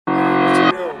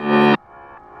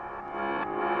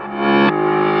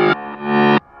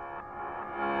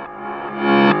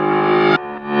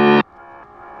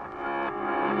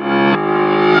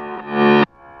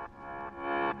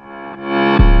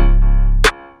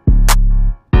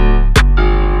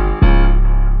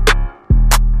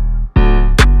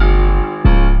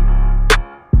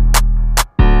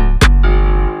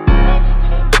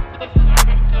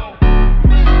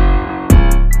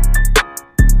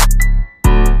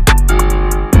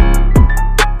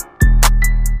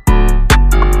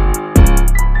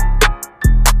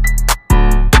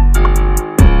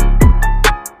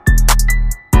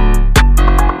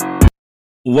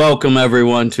Welcome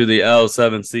everyone to the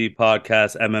L7C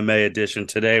podcast MMA edition.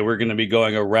 Today we're going to be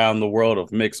going around the world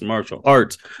of mixed martial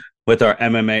arts with our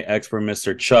MMA expert,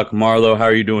 Mr. Chuck Marlowe. How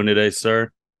are you doing today,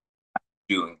 sir?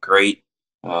 Doing great.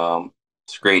 It's a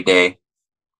great day.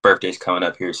 Birthday's coming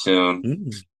up here soon.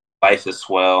 Mm. Life is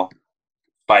swell.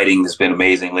 Fighting has been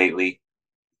amazing lately.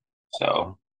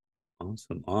 So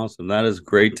Awesome. That is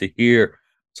great to hear.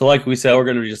 So like we said, we're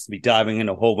going to just be diving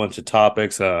into a whole bunch of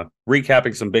topics,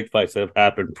 recapping some big fights that have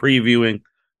happened, previewing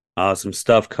some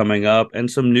stuff coming up, and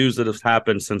some news that has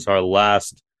happened since our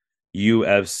last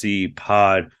UFC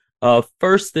pod.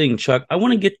 First thing, Chuck, I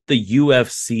want to get the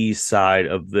UFC side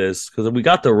of this because we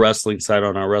got the wrestling side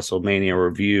on our WrestleMania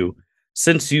review.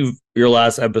 Since your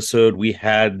last episode, we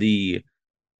had the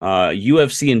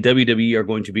UFC and WWE are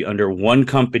going to be under one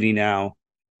company now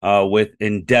with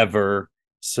Endeavor.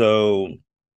 So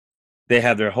they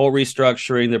have their whole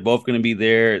restructuring. They're both going to be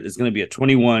there. It's going to be a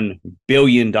 $21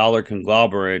 billion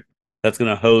conglomerate that's going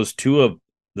to host two of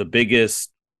the biggest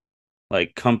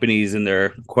like companies in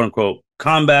their quote unquote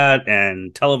combat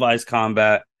and televised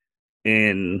combat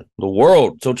in the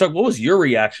world. So Chuck, what was your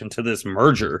reaction to this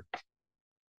merger?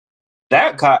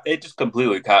 it just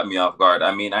completely caught me off guard.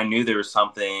 I mean, I knew there was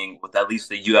something with at least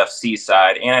the UFC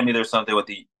side, and I knew there was something with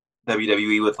the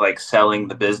WWE with like selling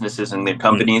the businesses and their Mm-hmm.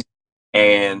 companies.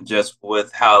 And just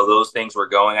with how those things were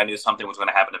going, I knew something was going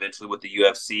to happen eventually with the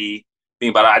UFC.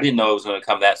 But I didn't know it was going to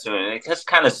come that soon, and it just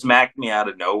kind of smacked me out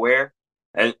of nowhere.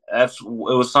 It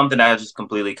was something that I just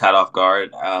completely caught off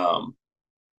guard.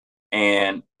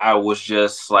 And I was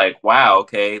just like, wow,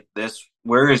 okay,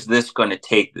 where is this going to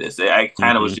take this? I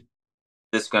kind of was just,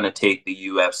 this going to take the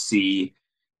UFC,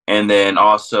 and then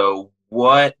also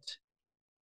what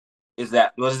does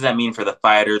that mean for the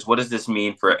fighters? What does this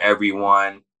mean for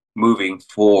everyone moving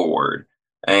forward?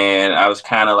 And I was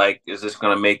kind of like, is this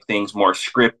going to make things more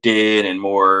scripted and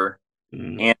more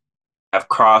Mm-hmm. and have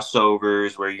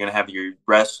crossovers where you're going to have your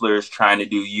wrestlers trying to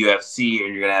do UFC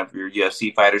and you're going to have your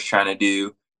UFC fighters trying to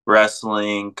do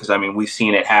wrestling? Because I mean, we've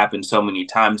seen it happen so many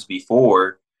times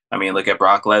before. I mean, look at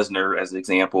Brock Lesnar as an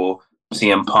example,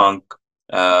 CM Punk,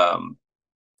 um,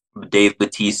 Dave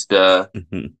Batista.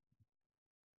 Mm-hmm.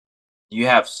 You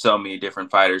have so many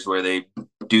different fighters where they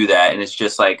do that, and it's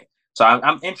just like, so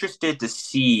I'm interested to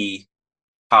see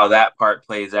how that part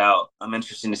plays out. I'm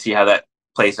interested to see how that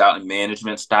plays out in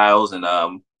management styles, and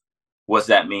what's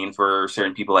that mean for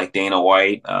certain people like Dana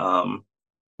White.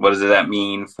 What does that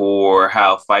mean for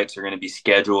how fights are going to be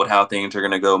scheduled, how things are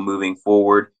going to go moving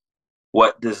forward?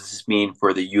 What does this mean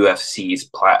for the UFC's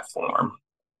platform?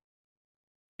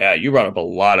 Yeah, you brought up a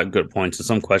lot of good points and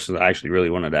some questions I actually really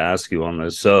wanted to ask you on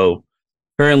this. So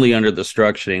currently under the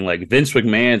structuring, like Vince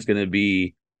McMahon's going to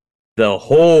be the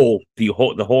whole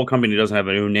company doesn't have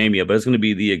a new name yet, but it's going to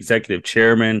be the executive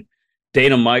chairman.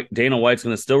 Dana White's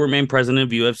going to still remain president of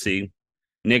UFC.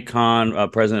 Nick Khan,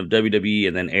 president of WWE,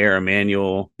 and then Air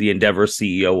Emanuel, the Endeavor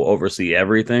CEO, will oversee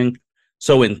everything.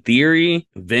 So in theory,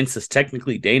 Vince is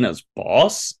technically Dana's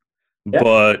boss, Yeah.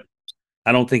 but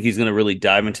I don't think he's going to really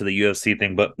dive into the UFC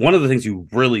thing. But one of the things you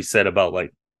really said about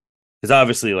like is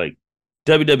obviously like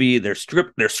WWE, they're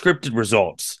scripted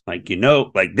results. Like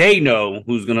like they know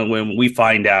who's gonna win. We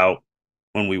find out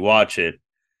when we watch it.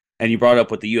 And you brought up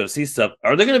with the UFC stuff.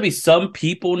 Are there gonna be some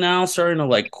people now starting to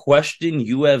like question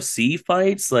UFC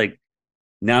fights? Like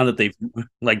now that they've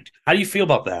like, how do you feel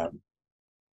about that?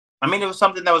 I mean, it was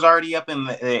something that was already up in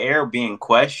the air being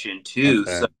questioned too.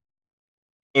 Okay. So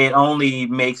it only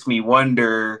makes me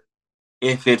wonder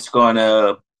if it's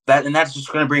gonna and that's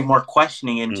just gonna bring more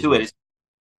questioning into it. Mm-hmm. It's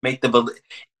make the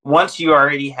once you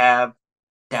already have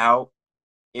doubt,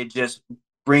 it just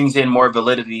brings in more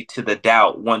validity to the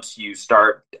doubt once you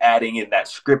start adding in that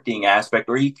scripting aspect,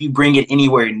 or if you bring it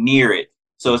anywhere near it.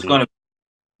 So it's Mm-hmm. going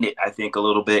to, I think, a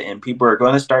little bit, and people are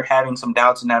going to start having some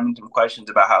doubts and having some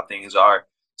questions about how things are,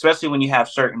 especially when you have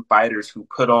certain fighters who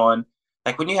put on,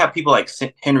 like when you have people like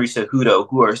Henry Cejudo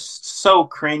who are so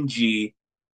cringy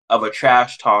of a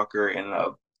trash talker and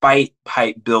a fight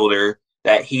pipe builder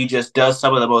that he just does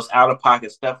some of the most out of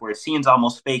pocket stuff where it seems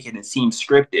almost fake and it seems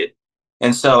scripted.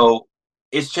 And so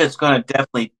it's just going to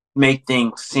definitely make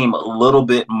things seem a little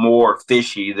bit more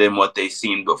fishy than what they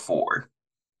seemed before.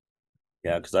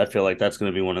 Yeah, because I feel like that's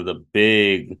gonna be one of the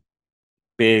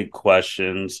big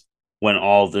questions when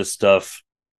all this stuff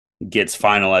gets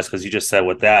finalized. Because you just said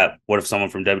with that, what if someone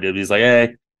from WWE is like,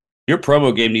 hey, your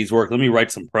promo game needs work. Let me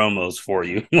write some promos for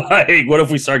you. Like, what if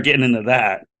we start getting into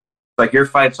that? Like your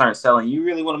fights aren't selling. You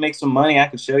really want to make some money? I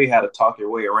can show you how to talk your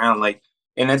way around. Like,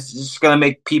 and it's just gonna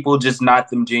make people just not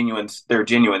them genuine, their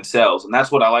genuine selves. And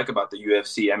that's what I like about the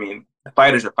UFC. I mean,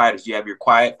 Fighters are fighters. You have your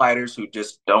quiet fighters who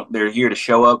just don't. They're here to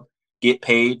show up, get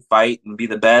paid, fight, and be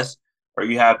the best. Or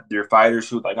you have your fighters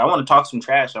who like, I want to talk some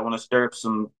trash. I want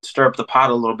to stir up the pot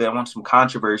a little bit. I want some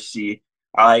controversy.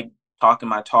 I like talking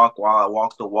my talk while I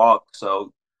walk the walk.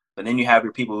 So, but then you have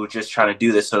your people who are just trying to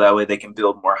do this so that way they can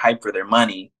build more hype for their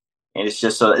money. And it's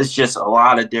just a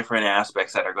lot of different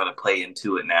aspects that are going to play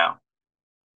into it now.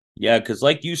 Yeah, because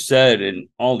like you said, and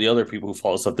all the other people who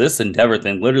follow stuff, this Endeavor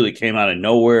thing literally came out of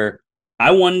nowhere.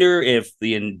 I wonder if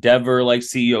the Endeavor like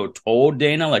CEO told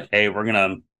Dana, like, hey, we're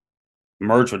gonna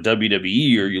merge with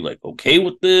WWE, or you like okay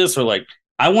with this? Or like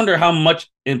I wonder how much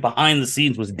in behind the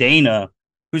scenes was Dana,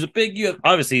 who's a big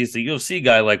obviously he's the UFC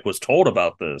guy, like was told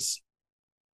about this.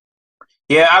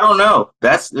 Yeah, I don't know.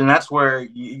 That's where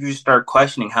you start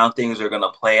questioning how things are going to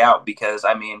play out because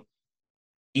I mean,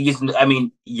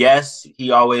 yes,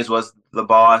 he always was the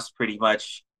boss pretty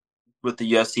much with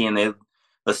the UFC, and the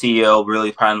CEO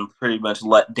really pretty much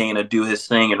let Dana do his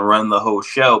thing and run the whole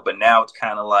show. But now it's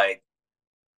kind of like,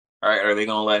 all right, are they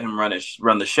going to let him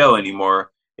run the show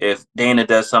anymore? If Dana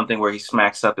does something where he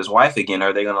smacks up his wife again,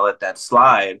 are they going to let that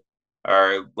slide?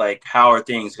 Or like, how are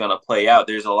things going to play out?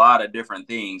 There's a lot of different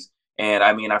things, and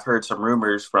I mean, I've heard some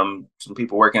rumors from some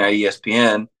people working at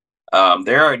ESPN.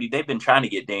 They've been trying to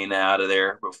get Dana out of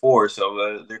there before,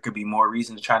 so there could be more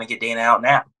reasons trying to get Dana out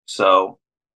now. So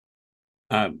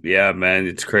Yeah, man,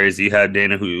 it's crazy. You had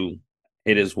Dana who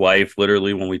hit his wife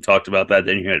literally when we talked about that.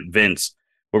 Then you had Vince,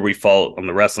 where we fall on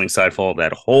the wrestling side, followed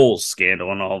that whole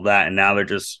scandal and all that. And now they're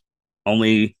just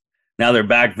only now they're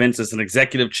back. Vince is an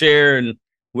executive chair and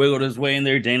wiggled his way in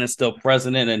there. Dana's still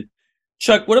president. And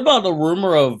Chuck, what about the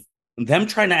rumor of them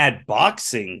trying to add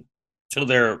boxing to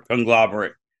their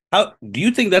conglomerate? How do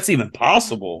you think that's even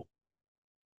possible?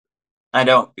 I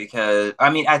don't because I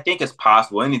mean I think it's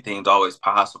possible. Anything's always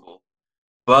possible,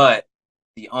 but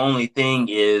the only thing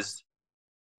is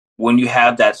when you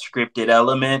have that scripted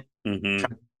element,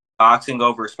 Mm-hmm. boxing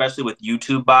over, especially with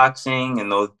YouTube boxing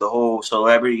and the whole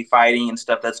celebrity fighting and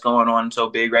stuff that's going on so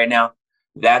big right now,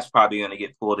 that's probably going to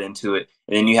get pulled into it.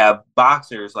 And then you have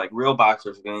boxers, like real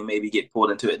boxers, are going to maybe get pulled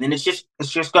into it. And then it's just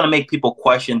going to make people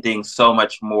question things so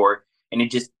much more, and it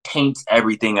just taints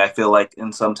everything. I feel like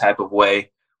in some type of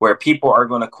way where people are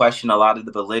going to question a lot of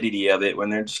the validity of it when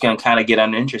they're just going to kind of get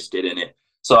uninterested in it.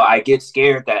 So I get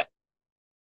scared that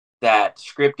that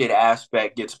scripted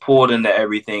aspect gets pulled into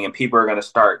everything and people are going to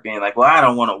start being like, well, I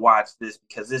don't want to watch this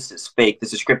because this is fake,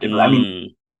 this is scripted. I mean,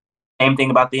 Mm. same thing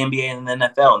about the NBA and the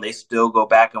NFL, and they still go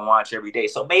back and watch every day.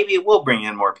 So maybe it will bring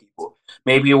in more people.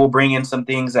 Maybe it will bring in some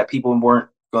things that people weren't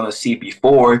going to see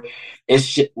before.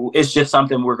 It's just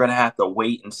something we're going to have to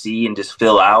wait and see and just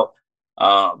fill out.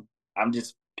 I'm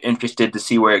just interested to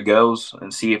see where it goes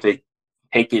and see if it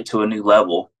take it to a new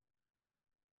level.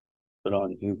 But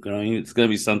on you, it's going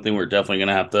to be something we're definitely going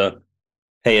to have to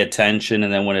pay attention.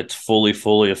 And then when it's fully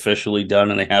officially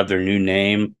done and they have their new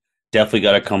name, definitely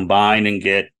got to combine and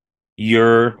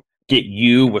your get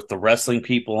you with the wrestling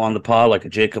people on the pod, like a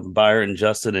Jacob Byron and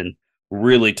Justin, and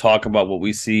really talk about what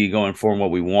we see going forward, what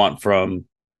we want from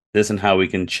this, and how we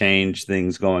can change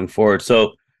things going forward.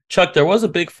 So, Chuck, there was a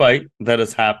big fight that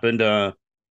has happened.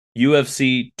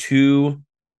 UFC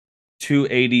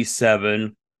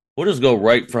 287. We'll just go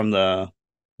right from the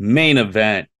main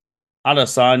event.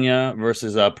 Adesanya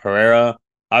versus Pereira.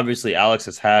 Obviously, Alex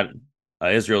has had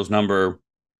Israel's number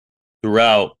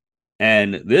throughout,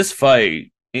 and this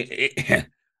fight it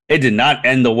did not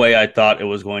end the way I thought it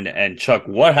was going to end. Chuck,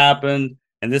 what happened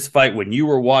in this fight when you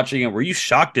were watching it? Were you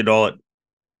shocked at all at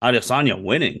Adesanya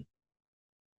winning?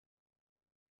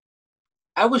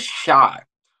 I was shocked.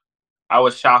 I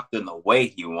was shocked in the way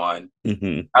he won.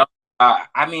 Mm-hmm.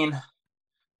 I mean,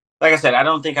 like I said, I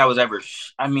don't think I was ever.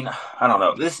 I mean, I don't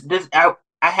know.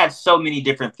 I had so many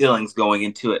different feelings going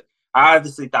into it. I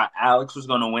obviously thought Alex was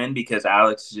going to win because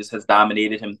Alex just has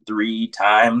dominated him three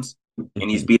times, and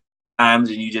he's Mm-hmm. beat him times,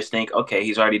 and you just think, okay,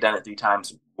 he's already done it three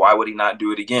times. Why would he not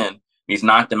do it again? He's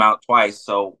knocked him out twice,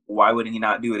 so why wouldn't he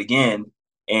not do it again?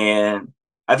 And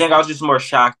I think I was just more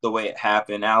shocked the way it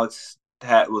happened. Was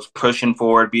pushing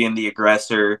forward, being the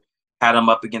aggressor, had him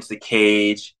up against the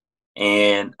cage,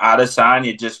 and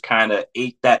Adesanya just kind of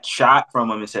ate that shot from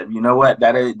him and said, "You know what?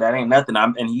 That ain't nothing."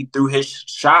 And he threw his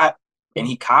shot and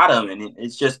he caught him. And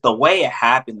it's just the way it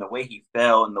happened, the way he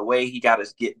fell, and the way he got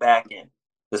his get back, and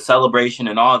the celebration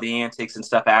and all the antics and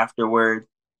stuff afterward.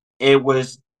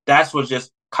 That's what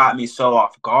just caught me so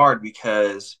off guard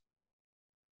because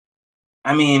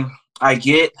I mean I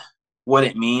get what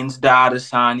it means to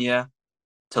Adesanya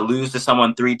to lose to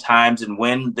someone three times and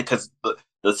win because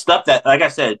the stuff that, like I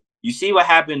said, you see what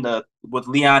happened with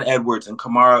Leon Edwards and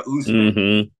Kamara Usman.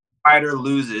 Mm-hmm. fighter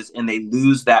loses and they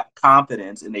lose that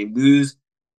confidence and they lose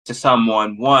to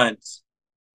someone once,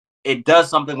 it does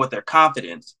something with their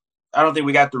confidence. I don't think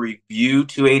we got to review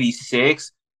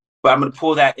 286, but I'm going to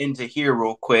pull that into here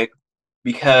real quick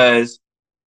because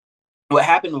what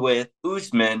happened with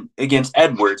Usman against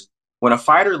Edwards, when a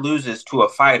fighter loses to a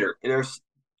fighter, there's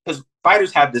because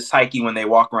fighters have this psyche when they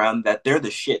walk around that they're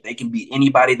the shit. They can beat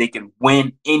anybody, they can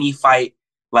win any fight.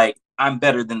 Like, I'm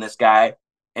better than this guy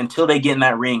until they get in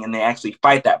that ring and they actually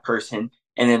fight that person.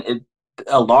 And then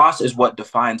a loss is what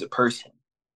defines a person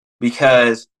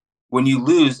because when you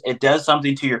lose, it does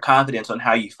something to your confidence on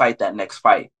how you fight that next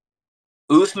fight.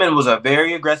 Usman was a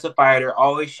very aggressive fighter,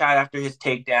 always shot after his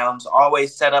takedowns,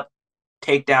 always set up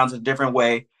takedowns a different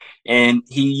way. And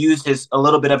he used his a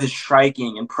little bit of his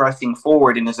striking and pressing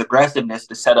forward and his aggressiveness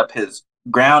to set up his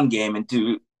ground game and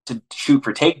to shoot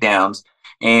for takedowns.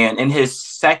 And in his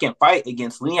second fight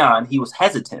against Leon, he was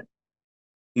hesitant.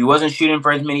 He wasn't shooting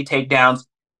for as many takedowns.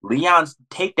 Leon's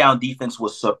takedown defense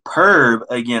was superb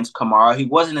against Kamaru. He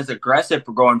wasn't as aggressive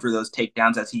for going for those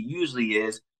takedowns as he usually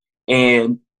is.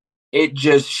 And it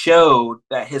just showed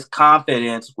that his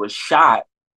confidence was shot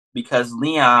because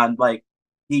Leon, like,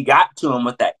 he got to him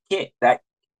with that kick.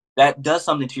 That does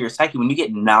something to your psyche when you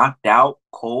get knocked out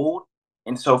cold.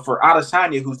 And so for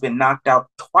Adesanya, who's been knocked out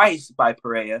twice by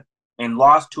Pereira and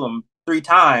lost to him 3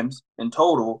 times in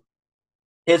total,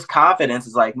 his confidence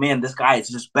is like, man, this guy is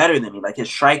just better than me. Like, his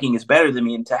striking is better than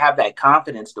me. And to have that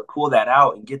confidence to pull that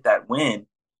out and get that win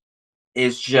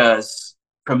is just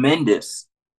tremendous,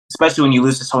 especially when you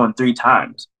lose to someone 3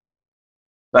 times.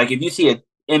 Like, if you see an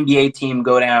NBA team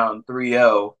go down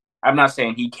 3-0, I'm not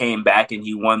saying he came back and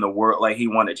he won the world, like he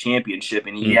won a championship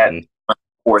and he had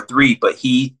Mm-hmm. 4-3, but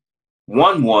he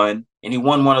won one and he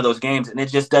won one of those games. And it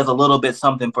just does a little bit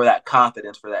something for that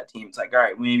confidence for that team. It's like, all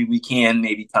right, maybe we can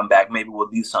maybe come back. Maybe we'll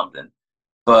do something.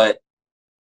 But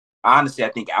honestly, I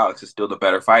think Alex is still the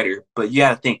better fighter. But you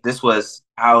got to think this was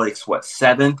Alex, what,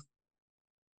 seventh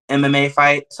MMA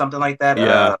fight, something like that.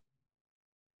 Yeah.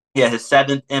 Yeah, his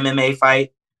seventh MMA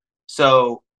fight.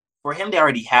 So for him to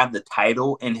already have the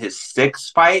title in his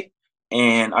sixth fight,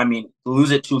 and I mean, lose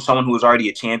it to someone who was already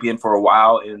a champion for a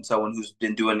while and someone who's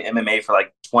been doing MMA for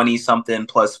like 20 something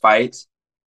plus fights,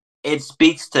 it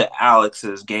speaks to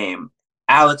Alex's game.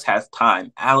 Alex has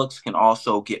time. Alex can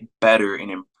also get better and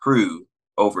improve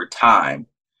over time.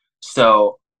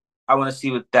 So I want to see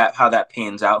what that how that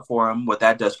pans out for him, what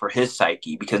that does for his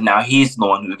psyche, because now he's the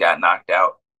one who got knocked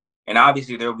out. And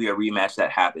obviously there will be a rematch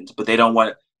that happens, but they don't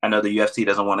want I know the UFC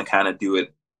doesn't want to kind of do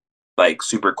it like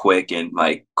super quick and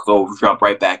like go jump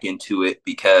right back into it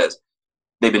because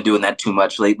they've been doing that too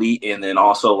much lately. And then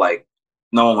also like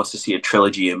no one wants to see a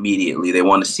trilogy immediately. They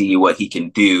want to see what he can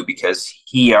do because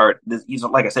he's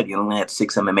like I said, he only had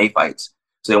 6 MMA fights,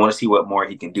 so they want to see what more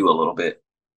he can do a little bit.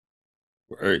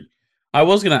 Right. I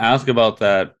was going to ask about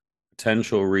that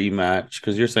potential rematch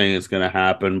because you're saying it's going to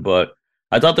happen, but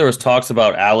I thought there was talks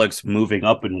about Alex moving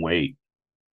up in weight.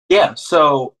 Yeah.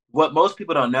 So what most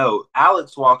people don't know,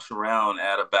 Alex walks around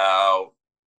at about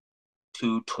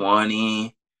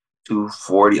 220,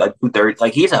 240, like 230.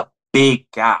 Like he's a big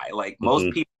guy. Like most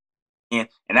Mm-hmm. people.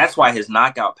 And that's why his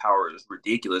knockout power is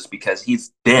ridiculous because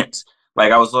he's dense.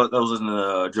 Like I was listening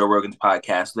to Joe Rogan's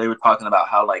podcast. They were talking about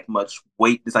how like much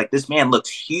weight. It's like this man looks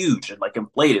huge and like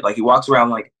inflated. Like he walks around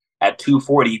like at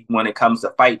 240 when it comes to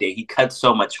fight day. He cuts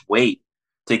so much weight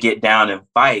to get down and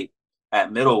fight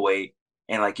at middleweight.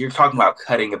 And like you're talking about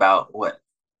cutting about what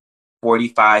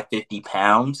 45, 50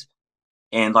 pounds.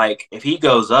 And like if he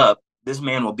goes up, this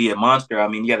man will be a monster. I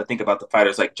mean, you got to think about the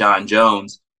fighters like John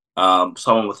Jones,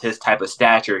 someone with his type of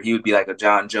stature. He would be like a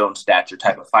John Jones stature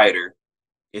type of fighter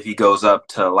if he goes up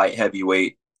to light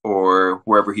heavyweight or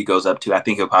wherever he goes up to. I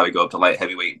think he'll probably go up to light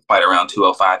heavyweight and fight around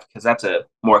 205 because that's a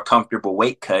more comfortable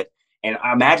weight cut. And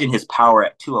I imagine his power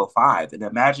at 205, and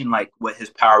imagine like what his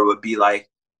power would be like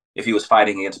if he was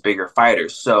fighting against bigger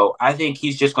fighters. So I think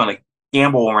he's just going to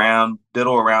gamble around,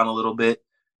 diddle around a little bit,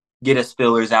 get his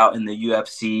fillers out in the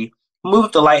UFC, move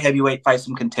up to light heavyweight, fight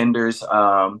some contenders,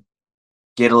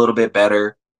 get a little bit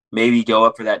better, maybe go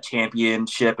up for that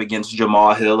championship against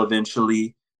Jamal Hill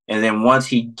eventually. And then once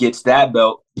he gets that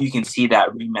belt, you can see that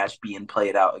rematch being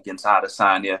played out against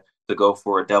Adesanya to go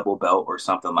for a double belt or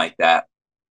something like that.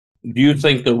 Do you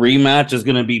think the rematch is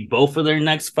going to be both of their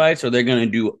next fights, or they're going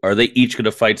to do? Are they each going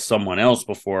to fight someone else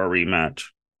before a rematch?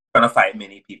 Going to fight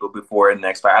many people before the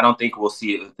next fight. I don't think we'll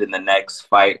see it within the next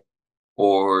fight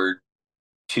or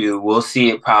two. We'll see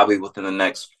it probably within the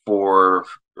next 4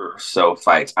 or so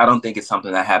fights. I don't think it's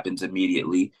something that happens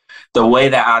immediately. The way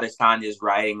that Adesanya is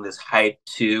riding this hype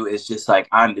too is just like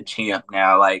I'm the champ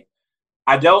now. Like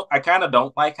I kind of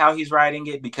don't like how he's writing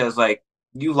it because like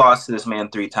you lost to this man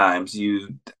 3 times.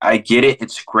 I get it.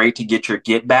 It's great to get your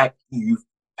get back. You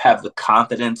have the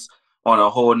confidence on a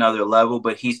whole nother level,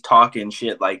 but he's talking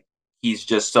shit like he's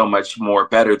just so much more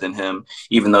better than him,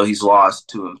 even though he's lost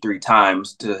to him 3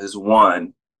 times to his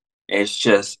one. It's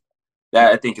just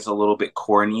that I think is a little bit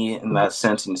corny in that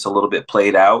sense, and it's a little bit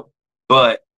played out.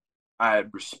 But I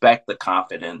respect the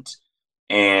confidence,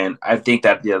 and I think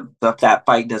that that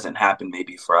fight doesn't happen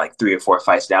maybe for like 3 or 4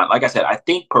 fights down. Like I said, I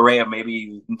think Pereira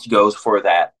maybe goes for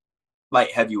that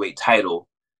light heavyweight title,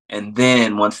 and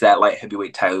then once that light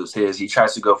heavyweight title is his, he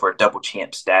tries to go for a double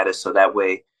champ status, so that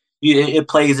way it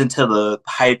plays into the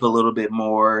hype a little bit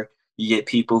more. You get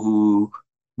people who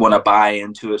want to buy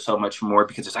into it so much more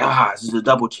because it's like, this is a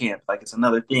double champ, like it's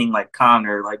another thing, like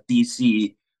Connor, like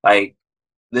DC, like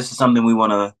this is something we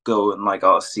want to go and like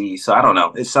all see. So I don't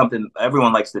know. It's something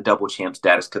everyone likes the double champ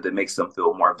status because it makes them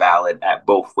feel more valid at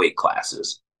both weight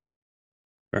classes.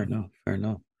 Fair enough. Fair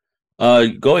enough.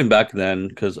 Going back then,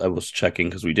 because I was checking,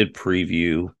 because we did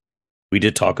preview, we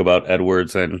did talk about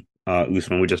Edwards and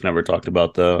Usman. We just never talked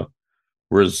about the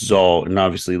result. And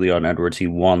obviously, Leon Edwards, he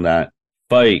won that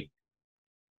fight.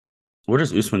 Where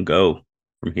does Usman go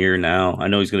from here now? I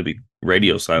know he's going to be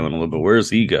radio silent a little bit. Where does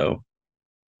he go?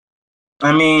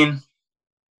 I mean,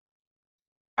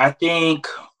 I think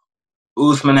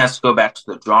Usman has to go back to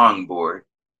the drawing board.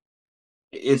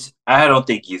 It's I don't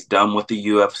think he's done with the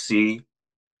UFC.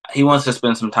 He wants to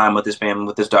spend some time with his family,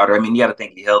 with his daughter. I mean, you got to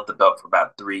think he held the belt for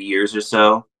about 3 years or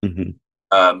so.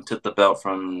 Mm-hmm. Took the belt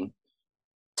from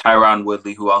Tyron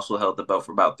Woodley, who also held the belt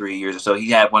for about 3 years or so.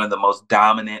 He had one of the most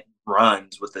dominant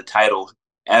runs with the title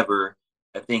ever.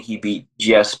 I think he beat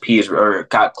GSP's or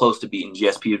got close to beating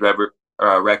GSP's record,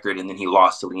 and then he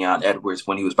lost to Leon Edwards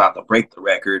when he was about to break the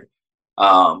record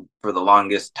for the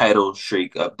longest title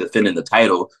streak of defending the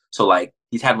title. So, like,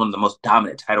 he's had one of the most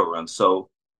dominant title runs. So,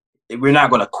 we're not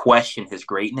going to question his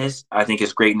greatness. I think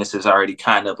his greatness is already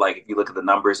kind of like, if you look at the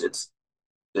numbers, it's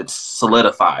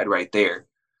solidified right there.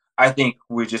 I think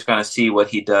we're just going to see what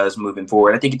he does moving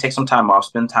forward. I think he takes some time off,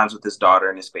 spend times with his daughter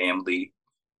and his family.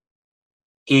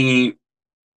 He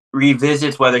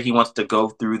revisits whether he wants to go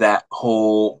through that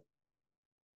whole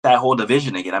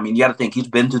division again. I mean, you got to think he's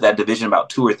been through that division about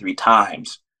 2 or 3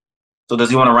 times. So does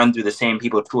he want to run through the same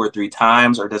people 2 or 3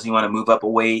 times, or does he want to move up a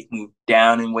weight, move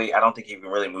down in weight? I don't think he can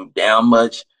really move down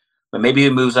much, but maybe he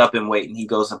moves up in weight and he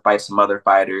goes and fights some other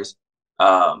fighters.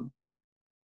 Um,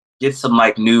 get some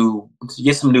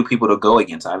get some new people to go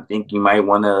against. I think you might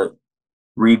want to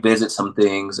revisit some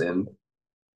things, and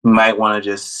you might want to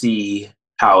just see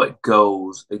how it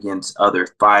goes against other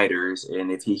fighters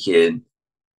and if he can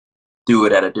do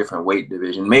it at a different weight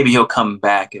division. Maybe he'll come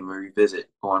back and revisit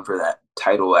going for that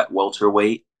title at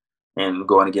welterweight and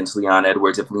going against Leon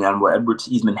Edwards if Leon Edwards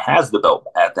even has the belt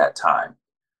at that time.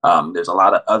 There's a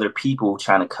lot of other people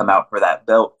trying to come out for that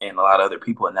belt and a lot of other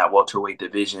people in that welterweight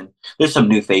division. There's some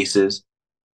new faces.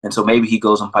 And so maybe he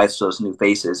goes and fights those new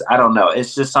faces. I don't know.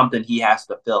 It's just something he has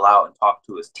to fill out and talk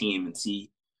to his team and see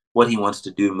what he wants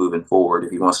to do moving forward.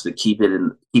 If he wants to keep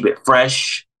it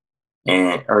fresh,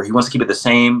 and or he wants to keep it the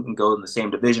same and go in the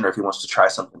same division, or if he wants to try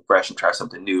something fresh and try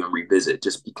something new and revisit,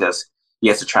 just because he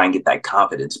has to try and get that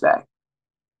confidence back.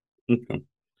 Okay.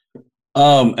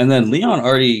 And then Leon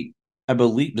already, I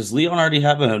believe, does Leon already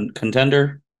have a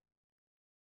contender?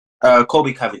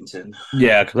 Colby Covington.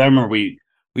 Yeah, because I remember we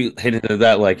hit into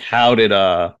that. Like, how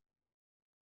the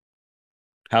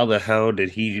hell did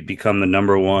he become the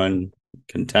number one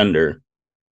contender?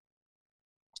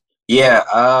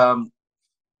 Yeah,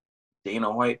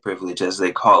 Dana White privilege, as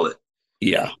they call it.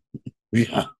 Yeah,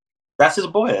 yeah. That's his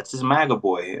boy. That's his MAGA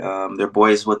boy. They're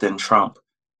boys within Trump.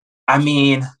 I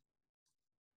mean,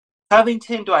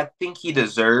 Covington, do I think he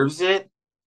deserves it?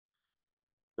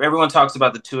 Everyone talks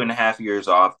about the 2.5 years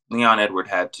off. Leon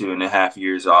Edwards had 2.5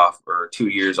 years off or 2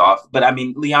 years off. But I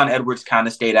mean, Leon Edwards kind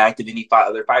of stayed active and he fought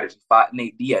other fighters. He fought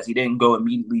Nate Diaz. He didn't go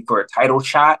immediately for a title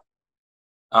shot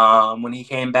when he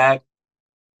came back.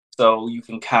 So you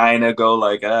can kind of go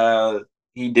like,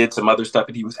 he did some other stuff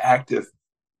and he was active.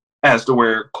 As to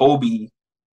where Colby,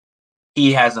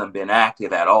 he hasn't been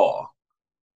active at all.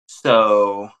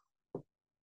 So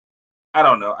I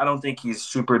don't know. I don't think he's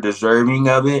super deserving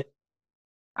of it.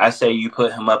 I say you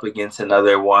put him up against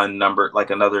another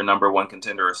number one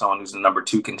contender or someone who's a number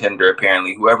two contender,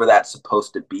 apparently, whoever that's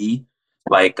supposed to be.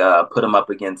 Like put him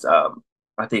up against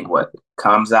I think what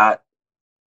Kamzat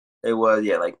it was,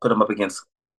 yeah, like put him up against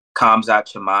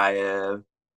Kamzat Chimaev.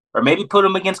 Or maybe put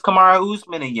him against Kamaru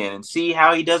Usman again and see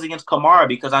how he does against Kamara,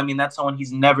 because I mean that's someone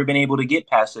he's never been able to get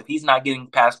past. So if he's not getting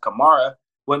past Kamara,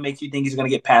 what makes you think he's gonna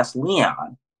get past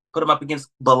Leon? put him up against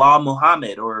Bilal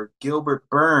Muhammad or Gilbert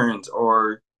Burns,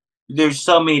 or there's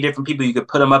so many different people you could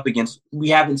put him up against. We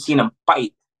haven't seen him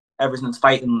fight ever since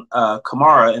fighting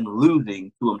Kamara and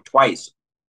losing to him twice.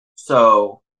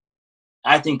 So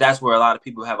I think that's where a lot of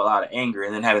people have a lot of anger,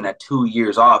 and then having that 2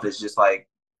 years off is just like,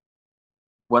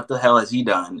 what the hell has he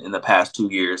done in the past 2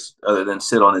 years other than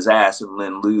sit on his ass and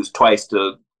then lose twice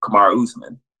to Kamara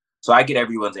Usman? So I get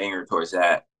everyone's anger towards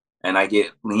that, and I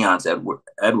get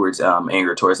Edwards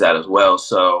anger towards that as well.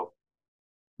 So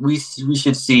we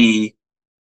should see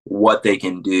what they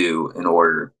can do in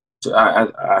order to.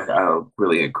 I don't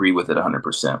really agree with it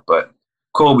 100%, but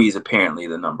Colby is apparently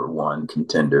the number one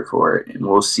contender for it, and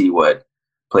we'll see what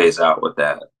plays out with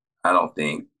that. I don't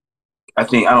think I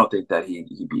don't think that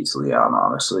he beats Leon,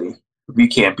 honestly. If you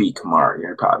can't beat Kamara,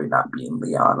 you're probably not beating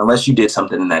Leon. Unless you did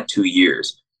something in that 2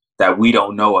 years that we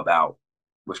don't know about,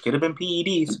 which could have been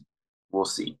PEDs. We'll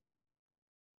see.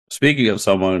 Speaking of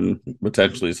someone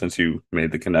potentially, since you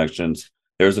made the connections,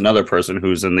 there's another person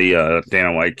who's in the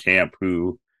Dana White camp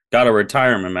who got a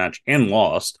retirement match and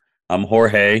lost.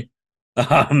 Jorge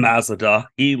Masvidal.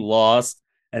 He lost,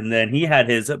 and then he had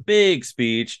his big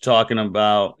speech talking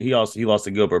about he lost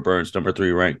to Gilbert Burns, number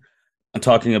 3 ranked, and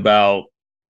talking about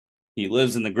he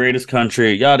lives in the greatest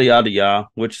country, yada yada yada,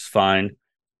 which is fine.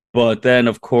 But then,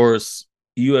 of course,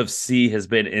 UFC has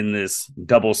been in this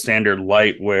double standard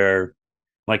light where,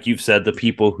 like you've said, the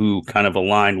people who kind of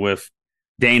align with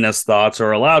Dana's thoughts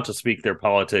are allowed to speak their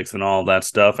politics and all that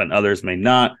stuff, and others may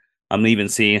not. I'm even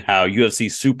seeing how UFC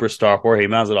superstar Jorge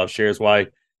Masvidal shares why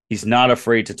he's not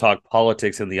afraid to talk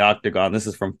politics in the octagon. This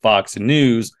is from Fox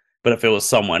News, but if it was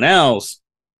someone else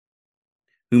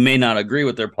who may not agree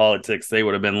with their politics, they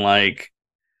would have been like,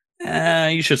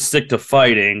 you should stick to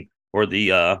fighting, or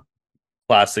the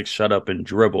classic shut up and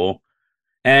dribble.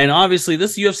 And obviously,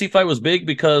 this UFC fight was big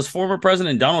because former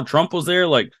President Donald Trump was there.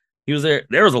 Like, he was there.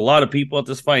 There was a lot of people at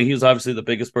this fight. He was obviously the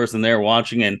biggest person there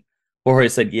watching. And Jorge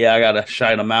said, yeah, I got to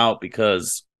shout him out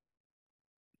because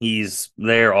he's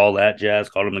there, all that jazz.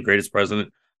 Called him the greatest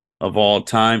president of all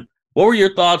time. What were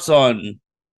your thoughts on,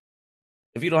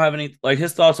 if you don't have any, like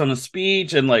his thoughts on the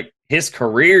speech and like his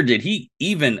career? Did he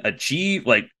even achieve,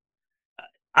 like,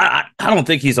 I don't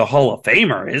think he's a Hall of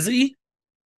Famer, is he?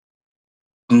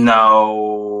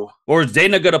 No, Or is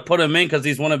Dana going to put him in because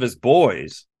he's one of his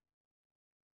boys?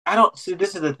 I don't see.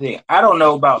 This is the thing. I don't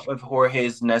know about if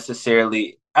Jorge's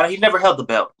necessarily. He's never held the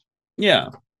belt. Yeah.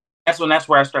 That's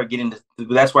where I start getting to.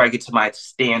 That's where I get to my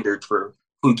standards for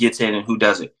who gets in and who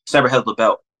doesn't. He's never held the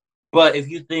belt. But if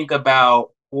you think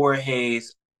about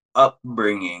Jorge's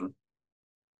upbringing,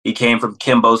 he came from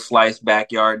Kimbo Slice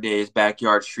backyard days,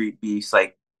 backyard street beefs,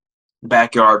 like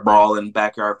backyard brawling,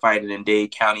 backyard fighting in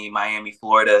Dade County, Miami,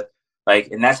 Florida.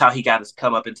 Like, and that's how he got his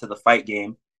come up into the fight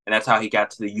game, and that's how he got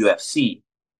to the UFC.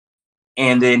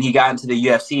 And then he got into the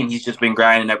UFC, and he's just been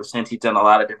grinding ever since. He's done a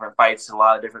lot of different fights, a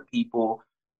lot of different people,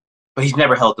 but he's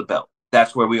never held the belt.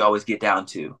 That's where we always get down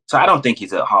to. So I don't think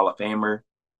he's a Hall of Famer.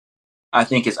 I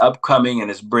think his upcoming and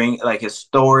his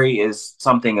story is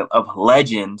something of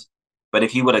legend. But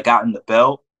if he would have gotten the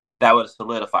belt, that would have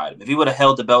solidified him. If he would have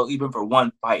held the belt even for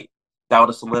one fight, that would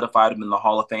have solidified him in the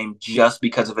Hall of Fame just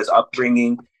because of his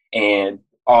upbringing and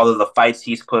all of the fights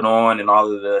he's put on and all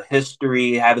of the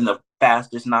history, having the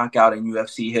fastest knockout in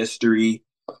UFC history.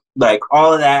 Like,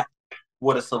 all of that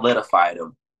would have solidified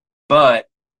him. But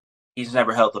he's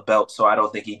never held the belt, so I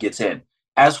don't think he gets in.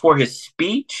 As for his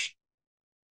speech,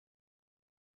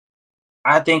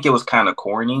 I think it was kind of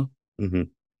corny. Mm-hmm.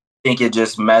 I think it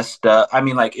just messed up. I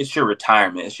mean, like, it's your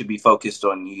retirement. It should be focused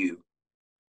on you.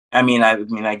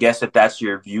 I guess if that's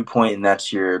your viewpoint and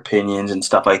that's your opinions and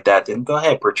stuff like that, then go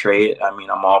ahead, portray it. I mean,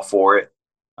 I'm all for it.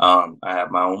 I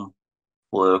have my own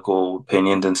political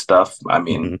opinions and stuff. I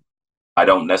mean, Mm-hmm. I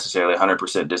don't necessarily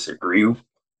 100% disagree,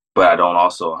 but I don't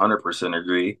also 100%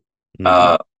 agree. Mm-hmm.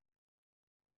 Uh,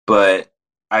 but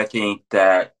I think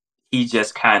that he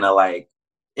just kind of like,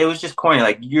 it was just corny.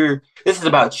 Like, this is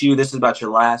about you. This is about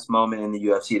your last moment in the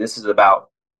UFC. This is about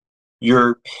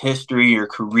your history, your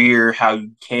career, how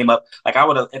you came up. Like, I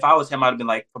would have, if I was him, I'd have been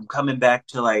like, from coming back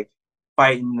to like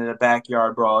fighting in the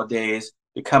backyard brawl days,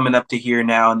 to coming up to here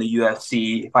now in the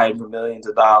UFC, fighting for millions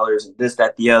of dollars and this,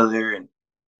 that, the other, and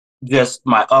just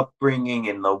my upbringing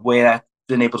and the way I've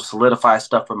been able to solidify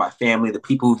stuff for my family, the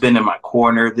people who've been in my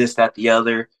corner, this, that, the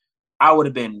other. I would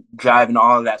have been driving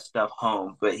all of that stuff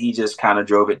home, but he just kind of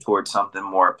drove it towards something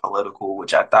more political,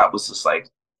 which I thought was just like,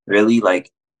 really?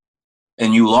 Like,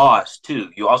 and you lost too.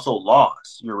 You also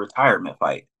lost your retirement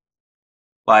fight.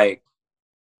 Like,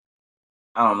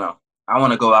 I don't know. I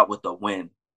want to go out with a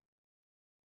win.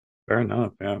 Fair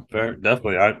enough. Yeah, fair.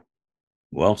 Definitely.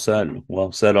 Well said.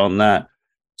 Well said on that.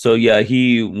 So yeah,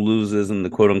 he loses in the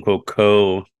quote unquote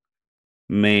co-main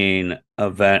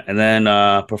event. And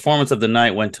then performance of the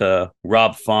night went to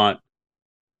Rob Font.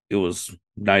 It was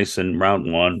nice in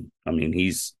round one. I mean,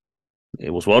 it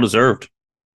was well deserved.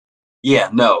 Yeah,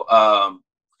 no.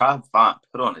 Rob Font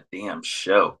put on a damn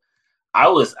show.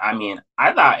 I mean,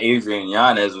 I thought Adrian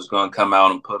Yanez was going to come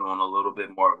out and put on a little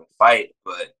bit more of a fight,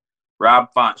 but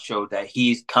Rob Font showed that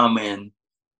he's coming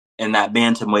in that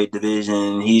bantamweight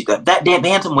division. He's got that damn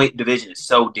bantamweight division is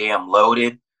so damn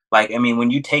loaded. Like, I mean,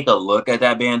 when you take a look at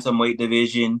that bantamweight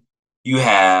division, you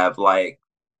have like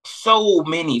so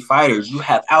many fighters. You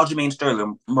have Aljamain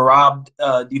Sterling, Merab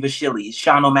Divashili,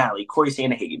 Sean O'Malley, Corey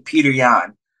Sandhagen, Peter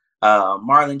Yan,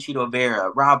 Marlon Chito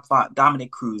Vera, Rob Font,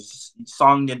 Dominic Cruz,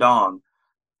 Song Yadong,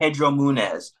 Pedro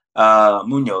Munoz,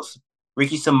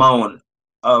 Ricky Simone,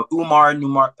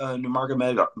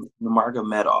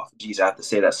 Numargamedov. Geez, I have to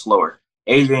say that slower.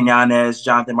 Adrian Yanez,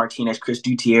 Jonathan Martinez, Chris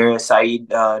Gutierrez, Saeed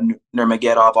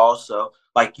Nurmagomedov also.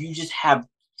 Like, you just have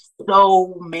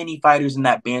so many fighters in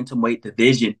that bantamweight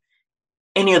division.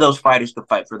 Any of those fighters could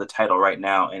fight for the title right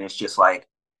now, and it's just like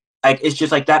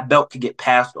that belt could get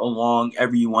passed along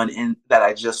everyone in that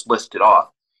I just listed off.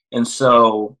 And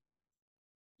so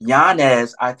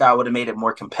Yanez, I thought would have made it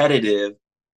more competitive,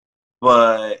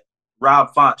 but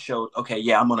Rob Font showed, okay,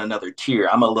 yeah, I'm on another tier.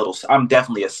 I'm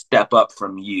definitely a step up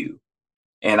from you.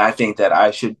 And I think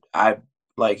that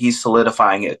he's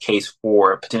solidifying a case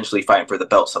for potentially fighting for the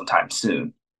belt sometime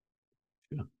soon.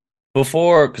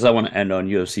 Before, because I want to end on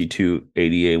UFC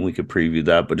 288 and we could preview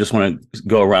that, but just want to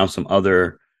go around some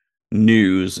other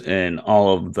news and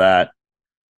all of that.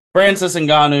 Francis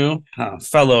Ngannou,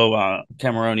 fellow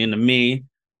Cameroonian to me,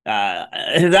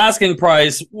 his asking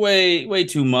price way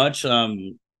too much.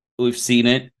 We've seen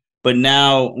it, but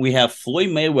now we have Floyd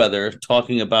Mayweather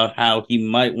talking about how he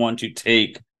might want to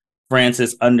take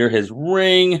Francis under his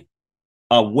wing,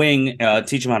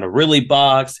 teach him how to really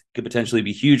box. Could potentially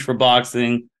be huge for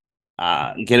boxing.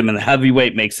 Get him in the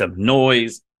heavyweight, make some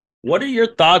noise. What are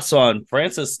your thoughts on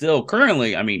Francis still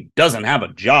currently? I mean, doesn't have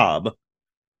a job,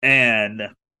 and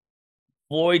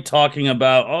Floyd talking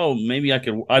about, oh, maybe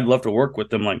I'd love to work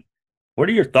with them. Like, what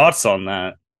are your thoughts on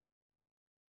that?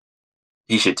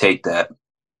 He should take that.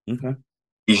 Okay.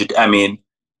 He should, I mean,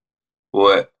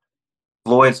 what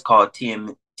Floyd's called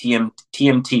TMT, the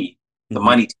Mm-hmm.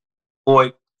 money.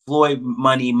 Floyd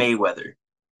Money Mayweather,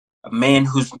 a man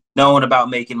who's known about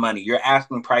making money. Your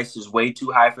asking price is way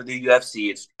too high for the UFC.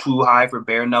 It's too high for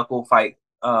bare knuckle fight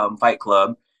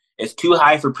club. It's too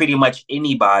high for pretty much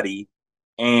anybody,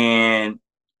 and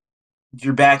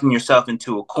you're backing yourself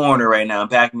into a corner right now,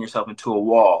 backing yourself into a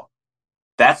wall.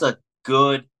 That's a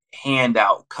good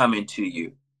handout coming to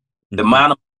you. The Mm-hmm.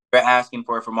 amount of you're asking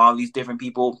for from all these different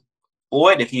people,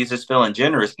 Floyd, if he's just feeling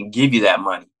generous, can give you that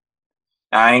money.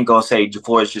 I ain't gonna say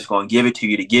Floyd's just gonna give it to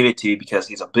you because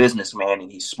he's a businessman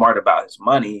and he's smart about his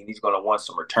money and he's gonna want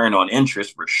some return on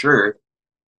interest for sure.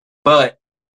 But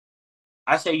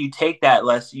I say you take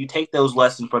those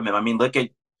lessons from him. I mean, look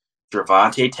at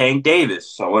Gervonta Tank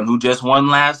Davis, someone who just won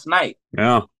last night,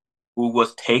 Yeah. who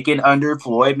was taken under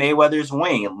Floyd Mayweather's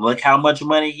wing, and look how much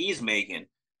money he's making.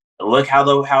 Look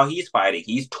how he's fighting.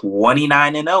 He's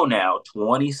 29-0 now,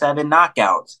 27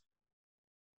 knockouts.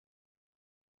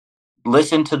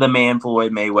 Listen to the man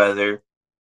Floyd Mayweather.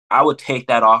 I would take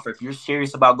that offer if you're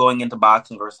serious about going into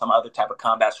boxing or some other type of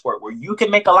combat sport where you can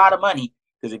make a lot of money.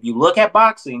 Because if you look at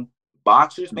boxing,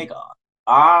 boxers make a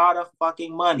lot of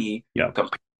fucking money Yeah.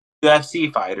 compared to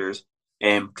UFC fighters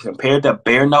and compared to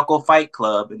bare knuckle fight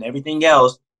club and everything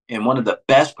else. And one of the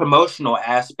best promotional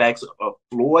aspects of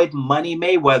Floyd Money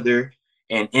Mayweather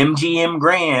and MGM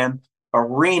Grand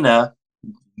Arena,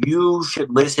 you should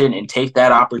listen and take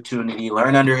that opportunity,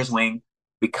 learn under his wing,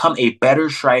 become a better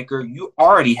striker. You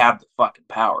already have the fucking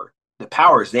power. The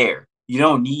power is there. You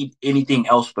don't need anything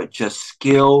else but just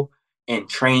skill and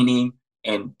training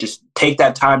and just take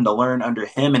that time to learn under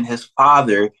him and his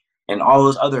father and all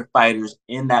those other fighters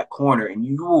in that corner. And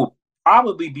you will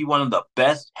probably be one of the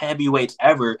best heavyweights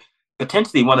ever,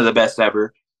 potentially one of the best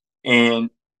ever. And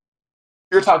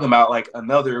you're talking about like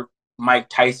another Mike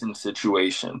Tyson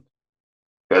situation.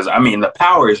 Because I mean, the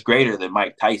power is greater than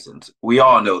Mike Tyson's. We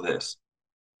all know this.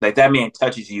 Like that man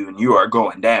touches you and you are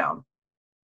going down.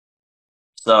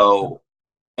 So,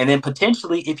 and then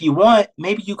potentially, if you want,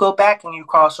 maybe you go back and you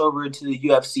cross over into the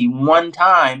UFC one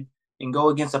time and go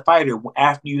against a fighter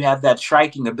after you have that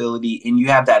striking ability and you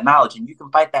have that knowledge and you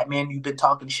can fight that man you've been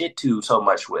talking shit to so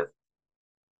much with.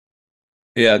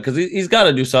 Yeah, because he's got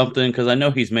to do something. Because I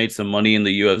know he's made some money in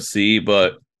the UFC,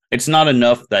 but it's not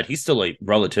enough that he's still a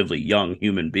relatively young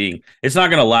human being. It's not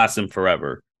going to last him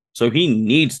forever. So he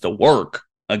needs to work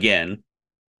again.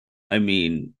 I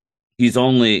mean, he's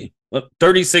only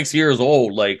 36 years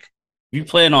old. Like, you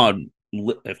plan on,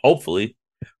 hopefully,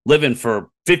 living for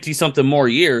 50 something more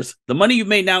years, the money you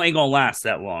made now ain't going to last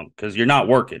that long because you're not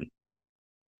working.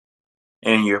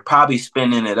 and you're probably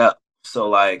spending it up. So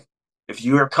like if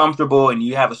you're comfortable and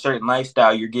you have a certain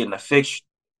lifestyle, you're getting a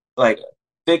like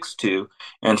fixed to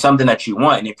and something that you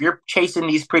want. And if you're chasing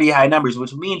these pretty high numbers,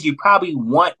 which means you probably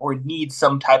want or need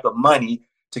some type of money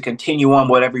to continue on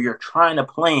whatever you're trying to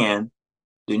plan,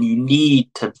 then you need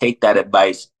to take that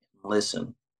advice and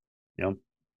listen. Yep.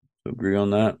 Agree on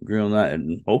that. Agree on that.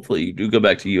 And hopefully you do go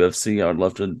back to UFC. I would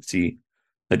love to see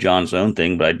the John Zone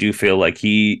thing, but I do feel like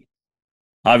he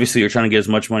obviously you're trying to get as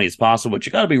much money as possible, but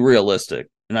you got to be realistic.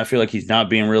 And I feel like he's not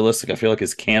being realistic. I feel like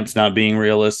his camp's not being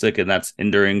realistic, and that's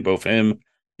hindering both him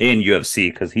and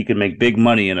UFC because he could make big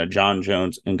money in a John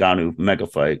Jones and Ngannou mega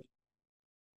fight.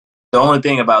 The only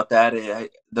thing about that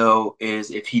though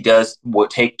is if he does will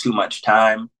take too much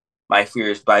time. My fear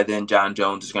is by then John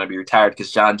Jones is going to be retired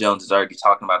because John Jones is already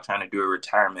talking about trying to do a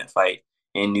retirement fight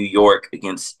in New York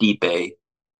against Stipe.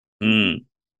 Mm,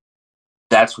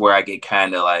 That's where I get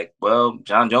kind of like, well,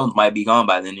 John Jones might be gone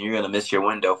by then. You're going to miss your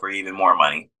window for even more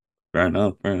money. fair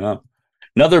enough. Fair enough.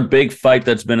 Another big fight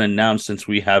that's been announced since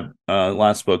we have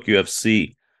last spoke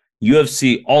UFC.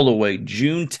 UFC all the way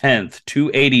June 10th,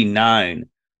 289.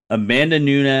 Amanda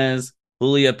Nunes,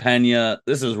 Julia Pena.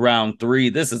 This is round 3.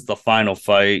 This is the final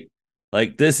fight.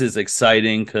 Like, this is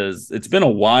exciting because it's been a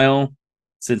while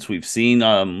since we've seen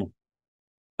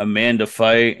Amanda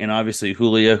fight, and obviously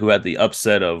Julia, who had the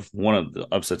upset of one of the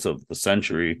upsets of the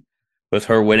century with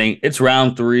her winning. It's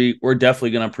round 3. We're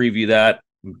definitely going to preview that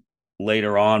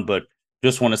later on, but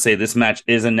just want to say this match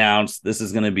is announced. This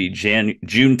is going to be June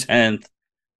 10th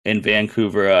in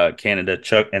Vancouver, Canada,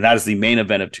 Chuck, and that is the main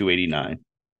event of 289.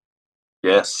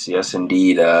 Yes, yes,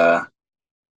 indeed.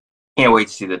 Can't wait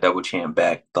to see the double champ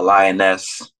back. The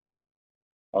Lioness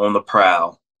on the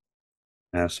prowl.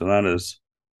 Yeah, so that is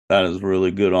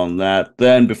really good on that.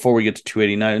 Then before we get to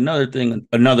 289, another thing,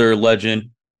 another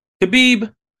legend,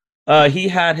 Khabib. He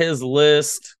had his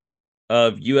list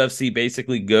of UFC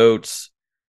basically goats,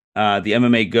 the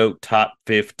MMA GOAT top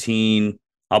 15.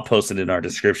 I'll post it in our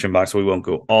description box so we won't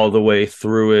go all the way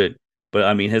through it. But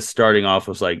I mean, his starting off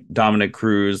was like Dominic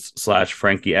Cruz /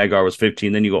 Frankie Edgar was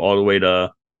 15. Then you go all the way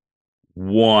to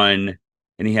 1.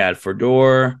 And he had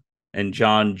Fedor and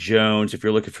John Jones. If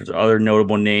you're looking for other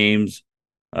notable names,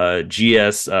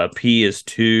 GSP is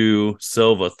 2,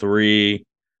 Silva 3,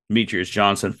 Demetrius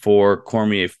Johnson 4,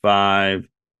 Cormier 5.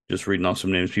 Just reading off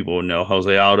some names people would know.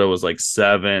 Jose Aldo was like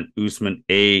 7, Usman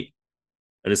 8,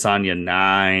 Adesanya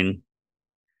 9.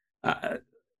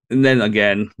 And then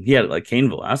again, he had like Cain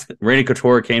Velasquez, Randy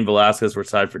Couture, Cain Velasquez were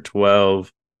tied for 12.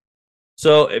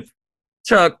 So if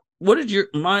Chuck, what did your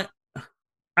my?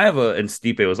 I have and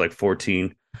Stipe was like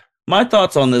 14. My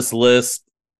thoughts on this list.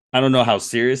 I don't know how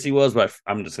serious he was, but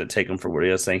I'm just gonna take him for what he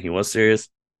was saying. He was serious.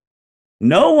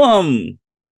 No,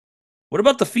 what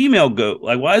about the female goat?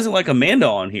 Like, why isn't like Amanda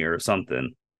on here or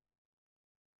something?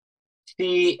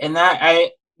 See, and that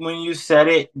I when you said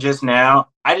it just now,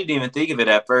 I didn't even think of it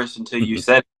at first until you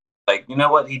said it. Like, you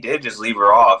know what? He did just leave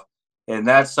her off. And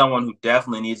that's someone who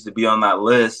definitely needs to be on that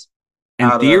list. In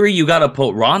Out of theory, you got to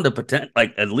put Ronda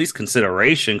like at least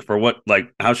consideration for what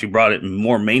like how she brought it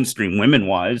more mainstream women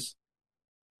wise.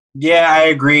 Yeah, I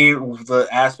agree with the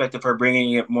aspect of her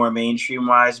bringing it more mainstream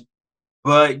wise,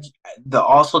 but the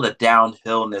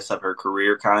downhillness of her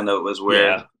career kind of was where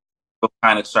Yeah. people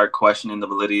kind of start questioning the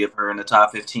validity of her in the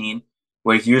top 15.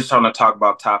 Where if you're starting to talk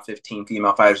about top 15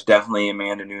 female fighters, definitely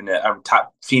Amanda Nunes,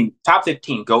 top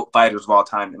 15 GOAT fighters of all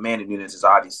time, Amanda Nunes is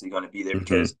obviously going to be there Mm-hmm.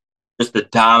 because just the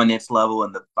dominance level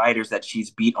and the fighters that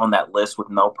she's beat on that list with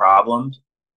no problems.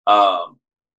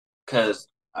 Because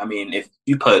I mean, if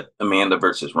you put Amanda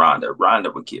versus Ronda, Ronda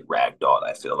would get ragdolled.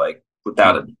 I feel like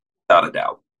without a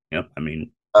doubt. Yep. I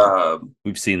mean, Um,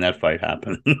 we've seen that fight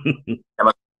happen. and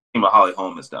seen what Holly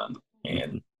Holm has done,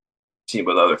 and seen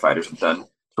what other fighters have done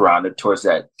to Ronda towards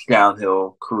that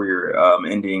downhill career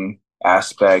ending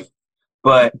aspect.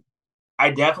 But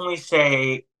I definitely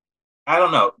say I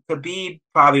don't know. Khabib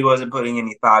probably wasn't putting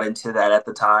any thought into that at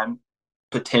the time.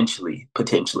 Potentially.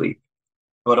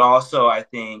 But also, I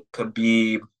think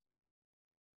Khabib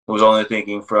was only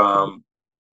thinking from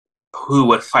who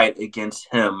would fight against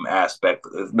him aspect.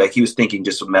 Like he was thinking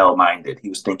just male minded. He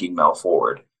was thinking male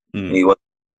forward. And Mm. he was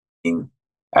thinking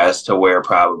as to where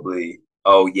probably,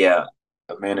 oh yeah,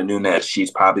 Amanda Nunes, she's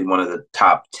probably one of the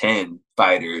top 10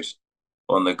 fighters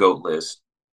on the GOAT list.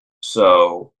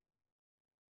 So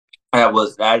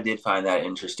I did find that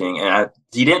interesting, and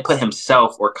he didn't put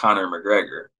himself or Conor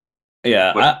McGregor.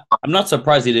 Yeah, Which, I'm not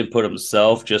surprised he didn't put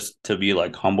himself just to be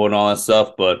like humble and all that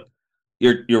stuff, but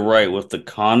you're right with the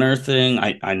Connor thing.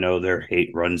 I know their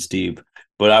hate runs deep,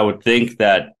 but I would think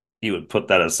that he would put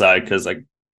that aside because like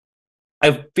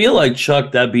I feel like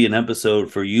Chuck, that'd be an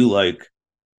episode for you, like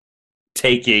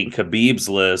taking Khabib's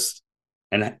list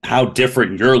and how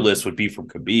different your list would be from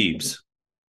Khabib's.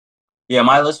 yeah,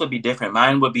 my list would be different.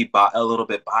 Mine would be a little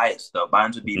bit biased though.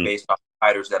 Mine would be Hmm. based off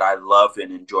fighters that I love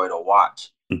and enjoy to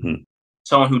watch. Hmm.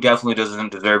 Someone who definitely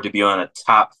doesn't deserve to be on a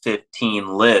top 15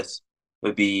 list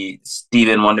would be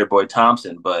Stephen Wonderboy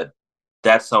Thompson, but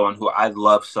that's someone who I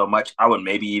love so much. I would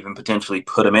maybe even potentially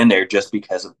put him in there just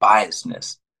because of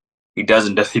biasness. He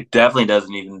definitely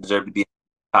doesn't even deserve to be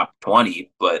top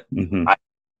 20, but Hmm. I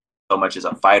so much as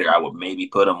a fighter, I would maybe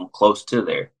put him close to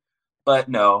there. But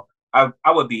no, I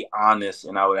would be honest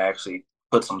and I would actually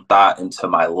put some thought into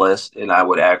my list. And I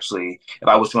would actually, if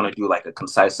I was going to do like a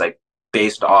concise, like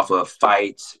based off of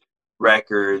fights,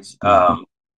 records, Hmm.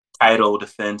 title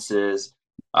defenses,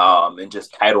 and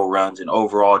just title runs and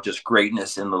overall just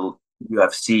greatness in the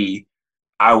UFC,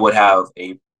 I would have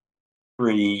a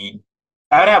pretty,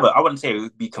 I wouldn't say it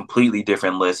would be completely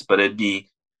different list, but it'd be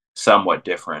somewhat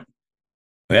different.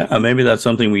 Yeah, maybe that's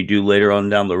something we do later on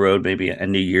down the road. Maybe an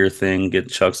end of year thing. Get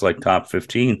Chuck's like top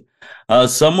 15.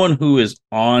 Someone who is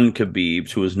on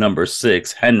Khabib's, who is number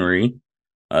 6, Henry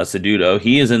Cejudo.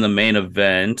 He is in the main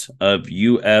event of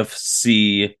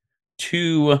UFC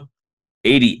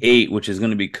 288, which is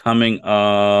going to be coming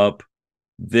up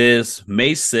this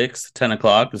May 6th, 10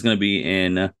 o'clock. Is going to be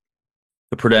in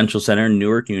the Prudential Center in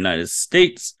Newark, United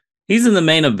States. He's in the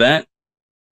main event.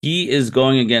 He is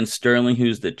going against Sterling,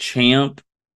 who's the champ.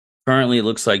 Currently, it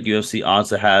looks like UFC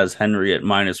also has Henry at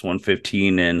minus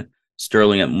 115 and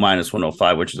Sterling at minus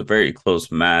 105, which is a very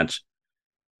close match.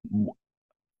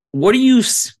 What are you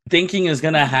thinking is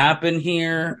going to happen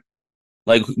here?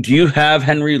 Like, do you have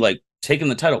Henry like taking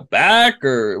the title back,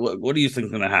 or what do you think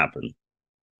is going to happen?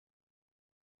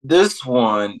 This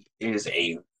one is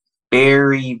a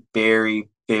very, very,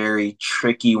 very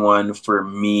tricky one for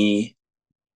me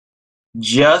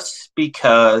just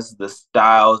because the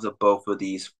styles of both of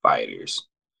these fighters.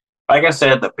 Like I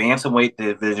said, the bantamweight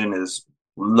division is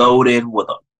loaded with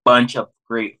a bunch of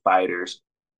great fighters.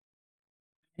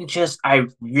 I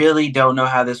really don't know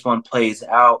how this one plays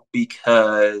out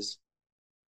because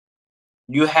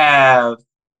you have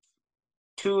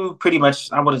two pretty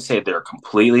much, I wouldn't say they're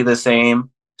completely the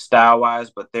same style wise,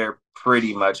 but they're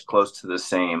pretty much close to the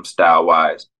same style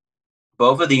wise.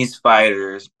 Both of these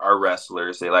fighters are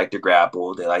wrestlers. They like to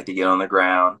grapple, they like to get on the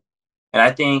ground. And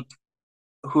I think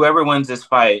whoever wins this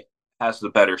fight has the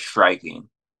better striking.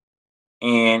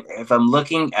 And if I'm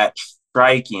looking at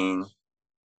striking,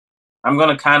 I'm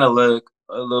going to kind of look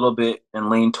a little bit and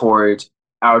lean towards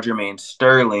Aljamain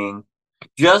Sterling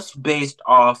just based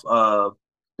off of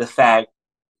the fact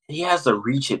he has the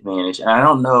reach advantage. And I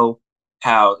don't know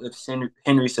how if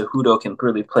Henry Cejudo can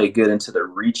really play good into the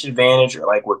reach advantage or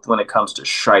like when it comes to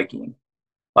striking.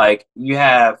 Like you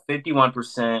have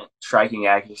 51% striking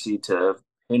accuracy to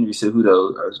Henry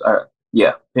Cejudo.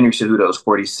 Yeah, Henry Cejudo's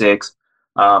 46.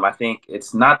 I think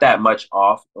it's not that much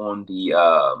off on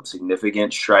the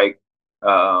significant strike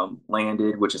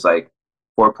landed, which is like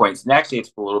 4 points. And actually,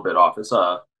 it's a little bit off. It's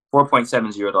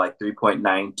 4.70 to like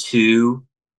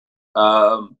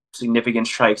 3.92 significant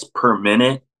strikes per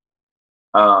minute.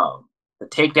 The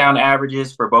takedown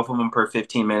averages for both of them per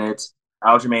 15 minutes.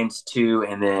 Aljamain's 2,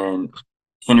 and then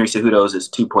Henry Cejudo's is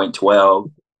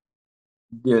 2.12.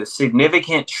 The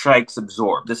significant strikes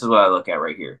absorbed. This is what I look at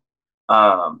right here.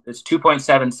 It's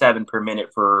 2.77 per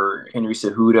minute for Henry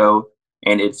Cejudo,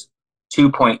 and it's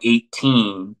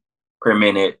 2.18 per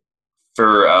minute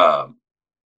for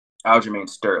Aljamain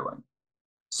Sterling.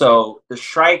 So the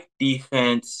strike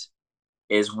defense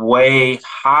is way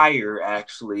higher,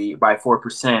 actually, by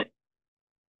 4%.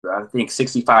 I think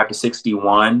 65 to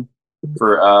 61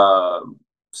 for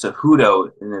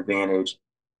Cejudo an advantage,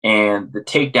 and the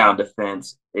takedown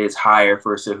defense is higher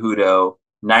for Cejudo,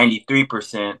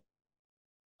 93%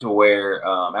 to where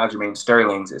Aljamain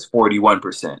Sterling's is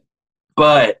 41%.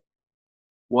 But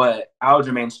what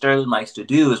Aljamain Sterling likes to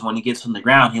do is when he gets on the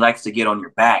ground, he likes to get on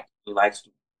your back. He likes to,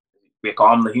 we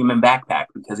call him the human backpack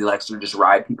because he likes to just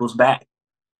ride people's back.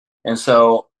 And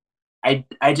so I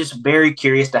just very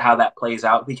curious to how that plays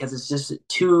out because it's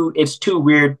too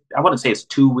weird. I wouldn't say it's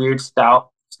too weird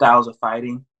styles of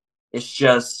fighting. It's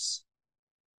just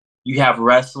you have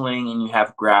wrestling and you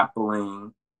have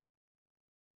grappling,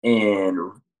 and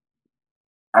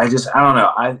I don't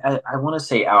know. I want to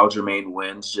say Aljamain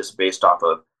wins just based off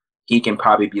of he can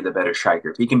probably be the better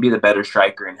striker. If he can be the better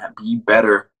striker and be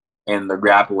better in the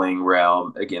grappling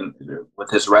realm again with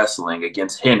his wrestling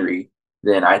against Henry,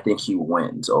 then I think he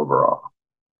wins overall.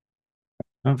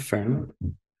 Oh, fair enough.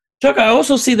 Chuck, I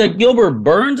also see that Gilbert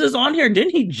Burns is on here.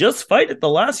 Didn't he just fight at the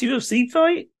last UFC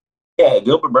fight? Yeah,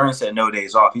 Gilbert Burns said no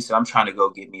days off. He said, I'm trying to go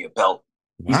get me a belt.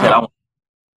 He said, Wow.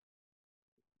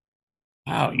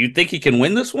 Wow. You think he can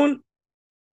win this one?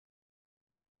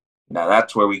 now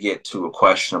that's where we get to a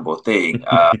questionable thing.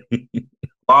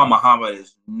 Muhammad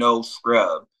is no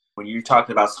scrub. When you're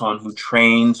talking about someone who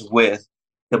trains with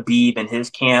Khabib in his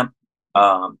camp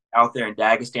out there in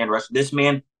Dagestan, Russia, this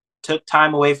man took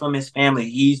time away from his family.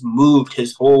 He's moved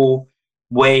his whole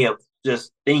way of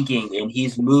just thinking, and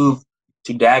he's moved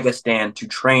to Dagestan to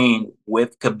train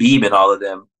with Khabib and all of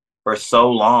them for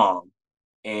so long.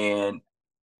 And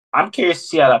I'm curious to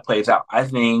see how that plays out. I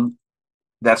think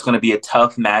that's going to be a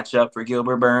tough matchup for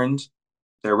Gilbert Burns.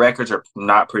 Their records are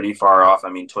not pretty far off. I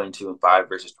mean, 22-5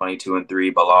 versus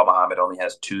 22-3. Bilal Muhammad only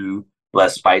has 2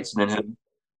 less fights than him.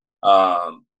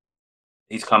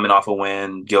 He's coming off a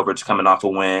win. Gilbert's coming off a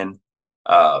win.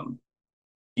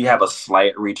 You have a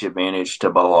slight reach advantage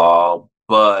to Bilal,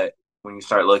 but when you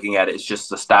start looking at it, it's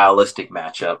just a stylistic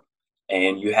matchup.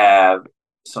 And you have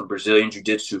some Brazilian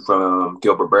jiu-jitsu from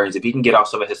Gilbert Burns. If he can get off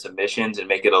some of his submissions and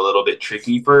make it a little bit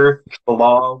tricky for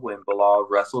Bilal when Bilal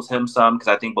wrestles him some, because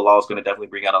I think Bilal is going to definitely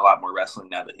bring out a lot more wrestling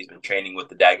now that he's been training with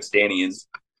the Dagestanians,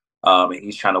 and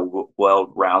he's trying to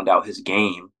well round out his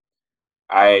game.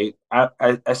 I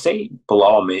say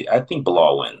Bilal. I think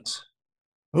Bilal wins.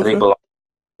 I think Okay. Bilal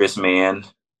is man.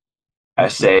 I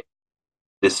say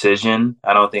decision.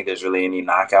 I don't think there's really any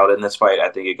knockout in this fight. I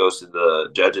think it goes to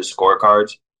the judges'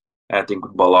 scorecards. And I think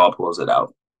Bilal pulls it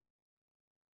out.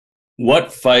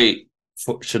 What fight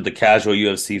should the casual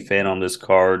UFC fan on this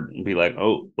card be like,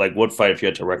 oh, like what fight if you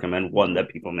had to recommend one that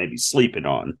people may be sleeping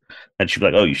on? And she'd be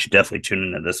like, oh, you should definitely tune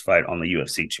into this fight on the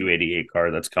UFC 288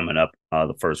 card that's coming up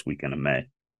the first weekend of May.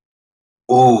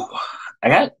 Ooh, I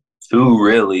got 2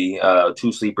 really,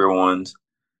 2 sleeper ones.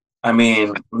 I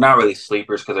mean, not really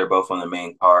sleepers because they're both on the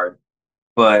main card.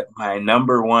 But my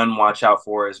number one watch out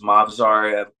for is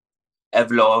Movsar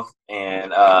Evlov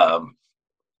and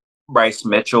Bryce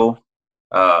Mitchell.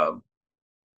 Um,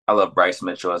 I love Bryce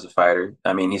Mitchell as a fighter.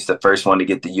 I mean, he's the first one to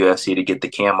get the UFC to get the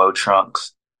camo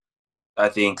trunks. I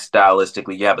think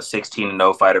stylistically, you have a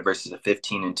 16-0 fighter versus a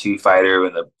 15-2 fighter,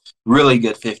 and a really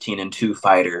good 15-2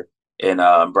 fighter in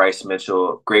Bryce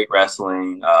Mitchell. Great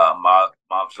wrestling.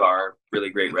 Movsar, really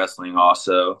great wrestling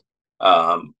also.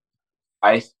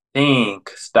 I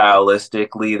think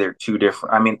stylistically, they're 2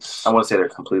 different. I mean, I wouldn't say they're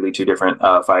completely 2 different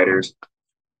fighters,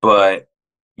 but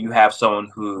you have someone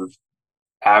who's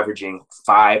averaging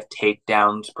 5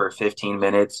 takedowns per 15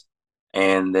 minutes,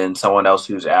 and then someone else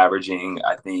who's averaging,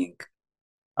 I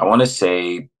want to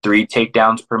say 3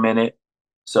 takedowns per minute.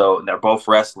 So they're both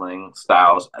wrestling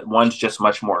styles. One's just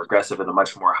much more aggressive and a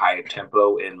much more higher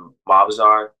tempo in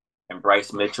Mobzar, and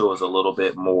Bryce Mitchell is a little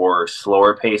bit more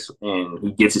slower pace, and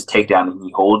he gets his takedown and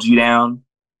he holds you down.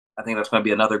 I think that's going to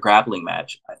be another grappling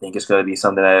match. I think it's going to be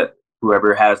something that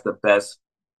whoever has the best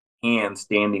hand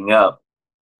standing up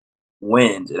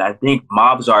wins. And I think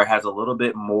Mobzar has a little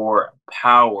bit more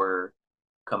power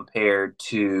compared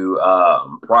to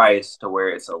Bryce, to where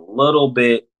it's a little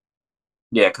bit,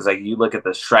 yeah, because like you look at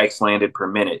the strikes landed per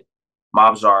minute,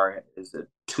 Mobzar is a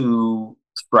 2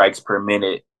 strikes per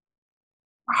minute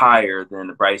higher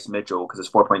than Bryce Mitchell because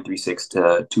it's 4.36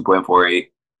 to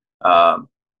 2.48.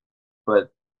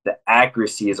 But the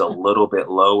accuracy is a little bit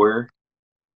lower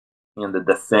and the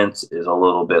defense is a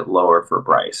little bit lower for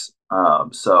Bryce.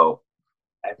 So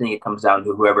I think it comes down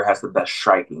to whoever has the best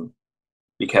striking,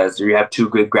 because you have 2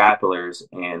 good grapplers,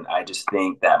 and I just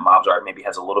think that Mobzar maybe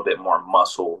has a little bit more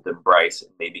muscle than Bryce,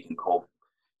 and maybe can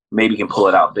pull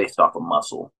it out based off of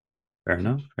muscle. Fair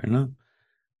enough. Fair enough.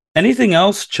 Anything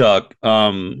else, Chuck?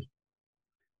 Also,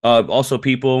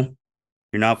 people,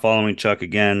 you're not following Chuck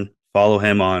again. Follow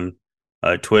him on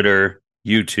Twitter,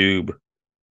 YouTube,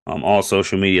 all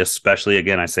social media, especially,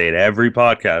 again, I say it every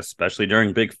podcast, especially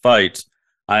during big fights.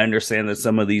 I understand that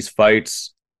some of these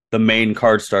fights, the main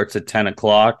card starts at 10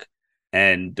 o'clock,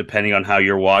 and depending on how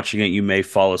you're watching it, you may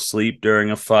fall asleep during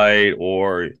a fight,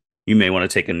 or you may want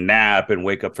to take a nap and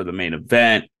wake up for the main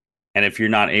event. And if you're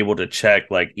not able to check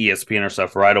like ESPN or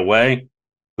stuff right away,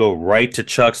 go right to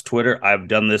Chuck's Twitter. I've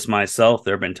done this myself.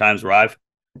 There have been times where I've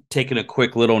taken a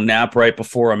quick little nap right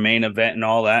before a main event and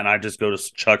all that, and I just go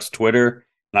to Chuck's Twitter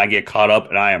and I get caught up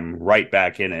and I am right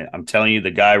back in it. I'm telling you,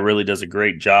 the guy really does a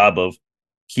great job of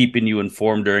keeping you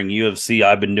informed during UFC.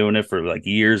 I've been doing it for like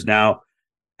years now,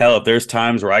 Hell, if there's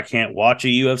times where I can't watch a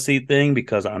UFC thing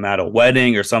because I'm at a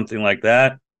wedding or something like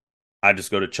that, I just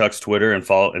go to Chuck's Twitter and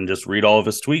follow and just read all of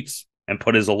his tweets and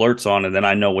put his alerts on, and then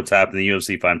I know what's happening in the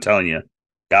UFC. If I'm telling you,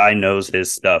 guy knows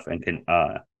his stuff and can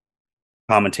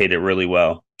commentate it really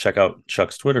well. Check out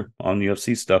Chuck's Twitter on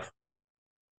UFC stuff.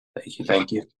 Thank you,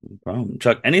 thank you. No problem.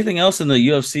 Chuck, anything else in the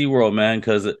UFC world, man?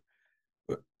 Because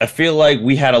I feel like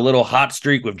we had a little hot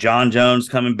streak with John Jones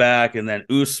coming back, and then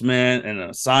Usman and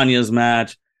Adesanya's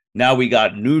match. Now we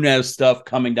got Nunes stuff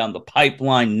coming down the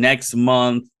pipeline next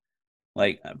month.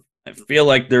 Like, I feel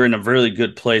like they're in a really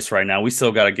good place right now. We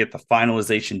still got to get the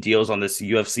finalization deals on this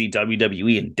UFC,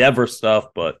 WWE, Endeavor stuff.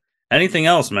 But anything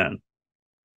else, man?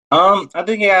 I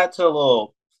think it got to a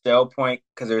little stale point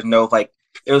because there's no like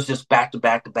it was just back to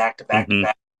back to back to back to Mm-hmm.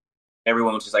 back.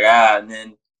 Everyone was just like and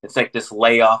then it's like this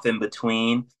layoff in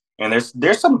between. And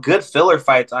there's some good filler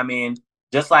fights. I mean,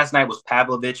 just last night was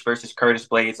Pavlovich versus Curtis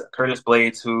Blades. Curtis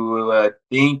Blades, who I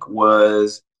think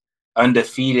was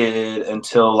undefeated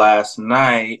until last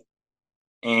night,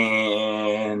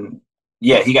 and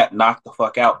yeah, he got knocked the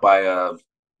fuck out by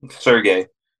Sergey.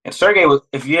 And Sergey was,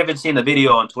 if you haven't seen the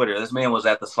video on Twitter, this man was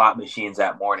at the slot machines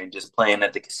that morning, just playing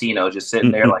at the casino, just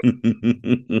sitting there like,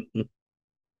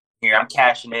 here, I'm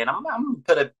cashing in. I'm gonna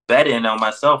put a bet in on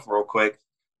myself real quick.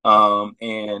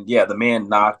 And yeah, the man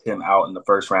knocked him out in the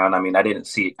first round. I mean, I didn't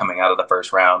see it coming out of the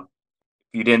first round.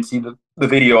 If you didn't see the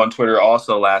video on Twitter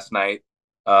also last night,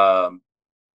 um,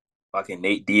 fucking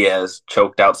Nate Diaz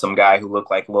choked out some guy who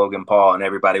looked like Logan Paul, and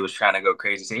everybody was trying to go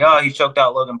crazy, saying, "Oh, he choked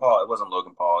out Logan Paul." It wasn't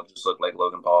Logan Paul; it just looked like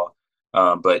Logan Paul.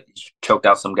 But he choked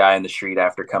out some guy in the street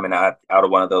after coming out of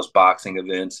one of those boxing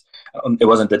events. It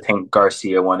wasn't the Tank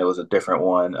Garcia one; it was a different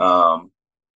one.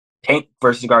 Tank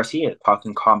versus Garcia,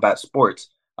 talking combat sports.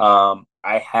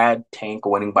 I had Tank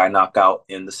winning by knockout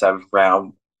in the seventh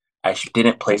round. I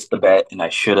didn't place the bet, and I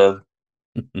should have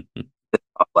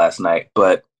last night,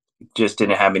 but just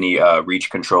didn't have any reach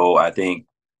control. I think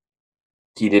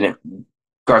he didn't.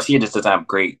 Garcia just doesn't have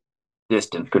great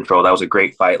distance control. That was a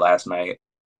great fight last night,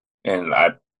 and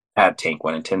I had Tank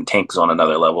winning. Tank's on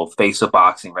another level. Face of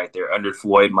boxing right there under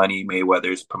Floyd Money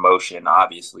Mayweather's promotion,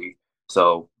 obviously.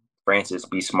 So Francis,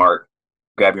 be smart,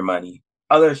 grab your money.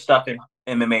 Other stuff in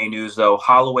MMA news though: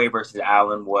 Holloway versus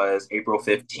Allen was April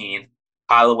 15th.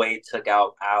 Holloway took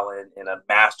out Allen in a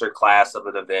master class of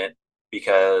an event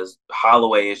because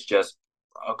Holloway is just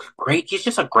a great. He's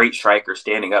just a great striker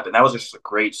standing up, and that was just a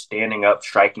great standing up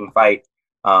striking fight.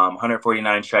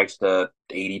 149 strikes to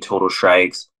 80 total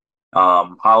strikes.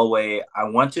 Holloway, I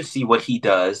want to see what he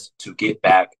does to get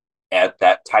back at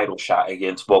that title shot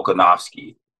against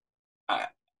Volkanovski. Uh,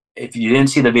 if you didn't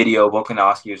see the video,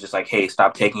 Volkanovski was just like, "Hey,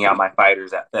 stop taking out my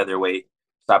fighters at featherweight.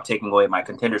 Stop taking away my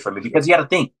contenders from me." Because you got to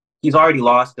think he's already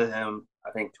lost to him,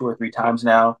 I think 2 or 3 times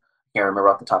now. I can't remember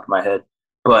off the top of my head,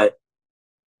 but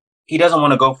he doesn't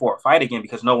want to go for a fight again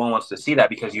because no one wants to see that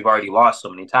because you've already lost so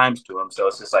many times to him. So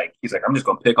it's just like he's like, I'm just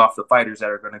going to pick off the fighters that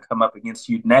are going to come up against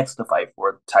you next to fight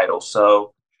for the title.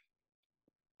 So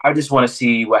I just want to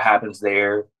see what happens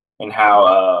there and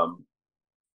how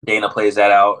Dana plays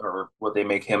that out or what they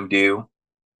make him do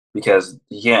because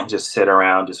you can't just sit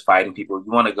around just fighting people.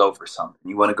 You want to go for something.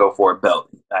 You want to go for a belt.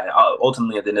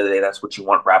 Ultimately, at the end of the day, that's what you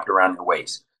want wrapped around your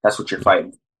waist. That's what you're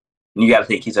fighting. And you got to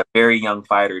think he's a very young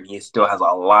fighter, and he still has a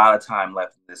lot of time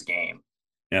left in this game.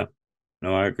 Yeah,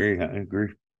 no, I agree. I agree.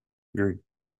 Agree.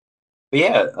 But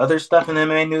yeah, other stuff in the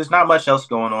MMA news, not much else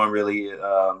going on really.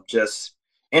 Just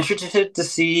interested to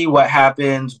see what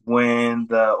happens when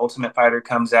the Ultimate Fighter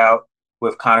comes out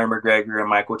with Conor McGregor and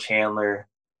Michael Chandler.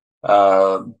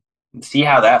 Um, See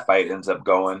how that fight ends up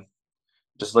going.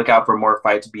 Just look out for more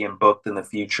fights being booked in the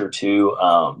future too.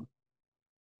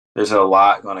 There's a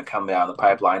lot going to come down the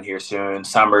pipeline here soon.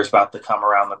 Summer's about to come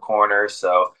around the corner,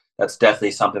 so that's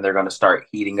definitely something they're going to start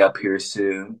heating up here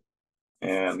soon.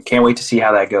 And can't wait to see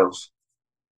how that goes.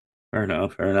 Fair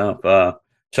enough. Fair enough.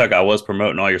 Chuck, I was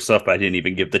promoting all your stuff, but I didn't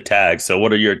even give the tags. So,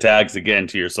 what are your tags again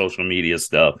to your social media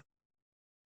stuff?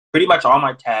 Pretty much all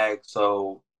my tags,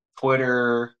 so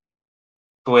Twitter,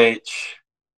 Twitch,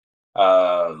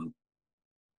 um,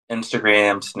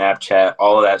 Instagram, Snapchat,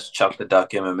 all of that's Chuck the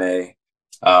Duck MMA.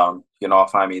 You can all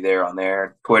find me there on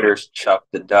there. Twitter's Chuck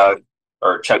the Duck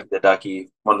or Chuck the Ducky,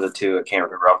 one of the two. I can't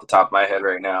remember off the top of my head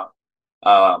right now.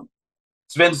 Um,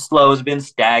 it's been slow. It's been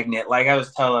stagnant. Like I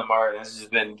was telling Martin, this has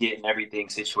been getting everything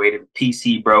situated.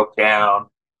 PC broke down.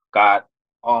 Got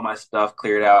all my stuff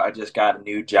cleared out. I just got a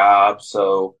new job,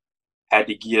 so had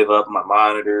to give up my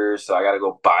monitors, so I got to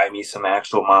go buy me some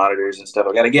actual monitors and stuff.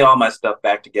 I got to get all my stuff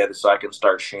back together so I can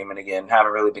start streaming again.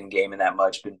 Haven't really been gaming that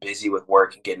much. Been busy with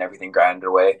work and getting everything grinded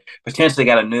away. Potentially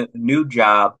got a new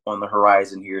job on the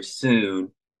horizon here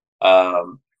soon.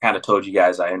 Kind of told you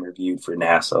guys I interviewed for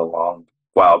NASA a long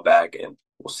while back, and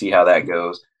we'll see how that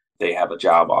goes. They have a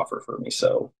job offer for me,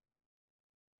 so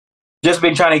just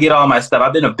been trying to get all my stuff.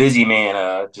 I've been a busy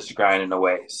man, just grinding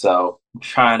away. So I'm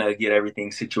trying to get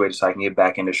everything situated so I can get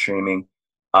back into streaming.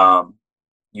 Um,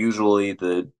 Usually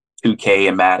the 2K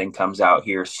and Madden comes out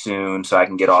here soon, so I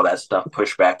can get all that stuff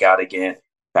pushed back out again.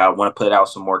 I want to put out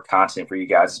some more content for you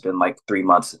guys. It's been like 3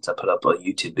 months since I put up a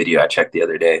YouTube video I checked the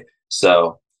other day.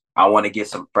 So I want to get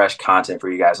some fresh content for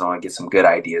you guys. I want to get some good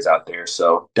ideas out there.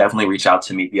 So definitely reach out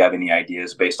to me if you have any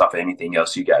ideas based off of anything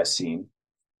else you guys seen.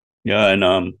 Yeah,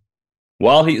 and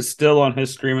while he's still on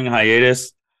his streaming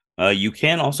hiatus, you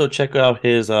can also check out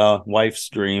his wife's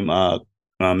stream,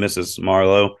 Mrs.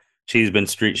 Marlowe.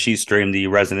 She streamed the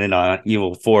Resident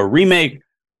Evil 4 remake.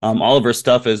 All of her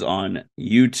stuff is on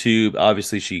YouTube.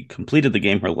 Obviously, she completed the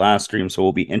game her last stream, so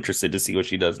we'll be interested to see what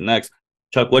she does next.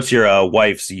 Chuck, what's your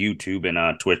wife's YouTube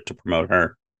and Twitch to promote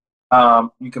her?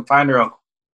 You can find her on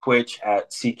Twitch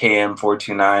at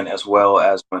CKM429 as well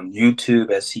as on YouTube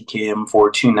as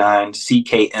CKM429,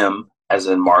 CKM as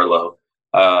in Marlowe.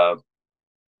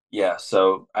 Yeah,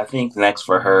 so I think next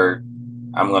for her,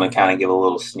 I'm going to kind of give a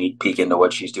little sneak peek into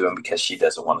what she's doing because she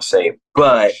doesn't want to say.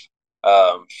 But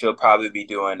she'll probably be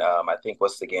doing, I think,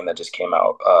 what's the game that just came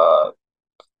out?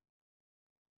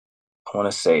 I want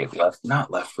to say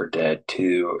not Left 4 Dead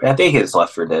 2. I think it's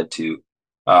Left 4 Dead 2.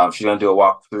 She's going to do a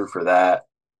walkthrough for that.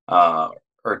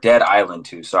 Or Dead Island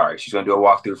 2, sorry. She's going to do a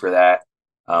walkthrough for that.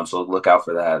 So look out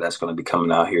for that. That's going to be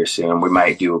coming out here soon. We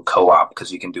might do a co-op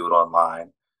because you can do it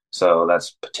online. So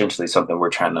that's potentially something we're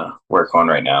trying to work on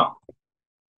right now.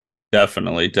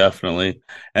 Definitely, definitely.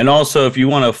 And also, if you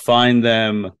want to find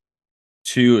them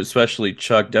too, especially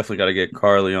Chuck, definitely got to get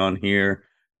Carly on here.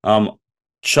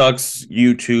 Chuck's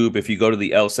YouTube, if you go to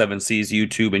the L7C's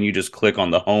YouTube and you just click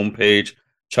on the homepage,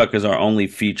 Chuck is our only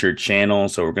featured channel.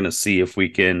 So we're going to see if we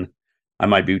can, I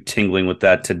might be tingling with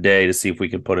that today to see if we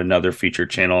can put another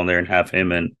featured channel in there and have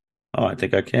him in. Oh, I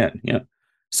think I can. Yeah.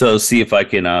 So see if I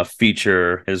can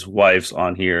feature his wife's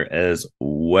on here as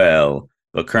well.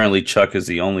 But currently, Chuck is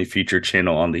the only featured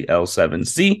channel on the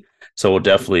L7C. So we'll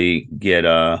definitely get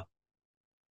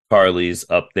Carly's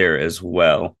up there as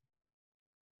well.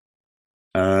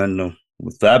 And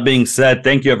with that being said,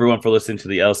 thank you everyone for listening to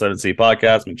the L7C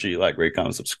podcast. Make sure you like, rate,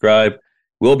 comment, subscribe.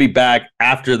 We'll be back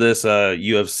after this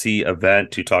UFC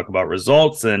event to talk about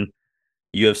results, and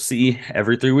UFC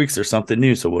every 3 weeks there's something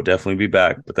new. So we'll definitely be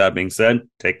back. With that being said,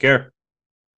 take care.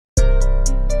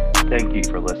 Thank you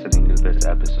for listening to this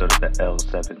episode of the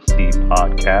L7C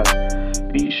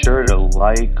podcast. Be sure to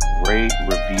like, rate,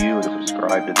 review, and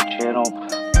subscribe to the channel.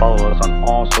 Follow us on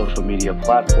all social media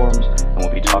platforms, and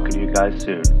we'll be talking to you guys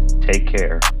soon. Take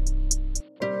care.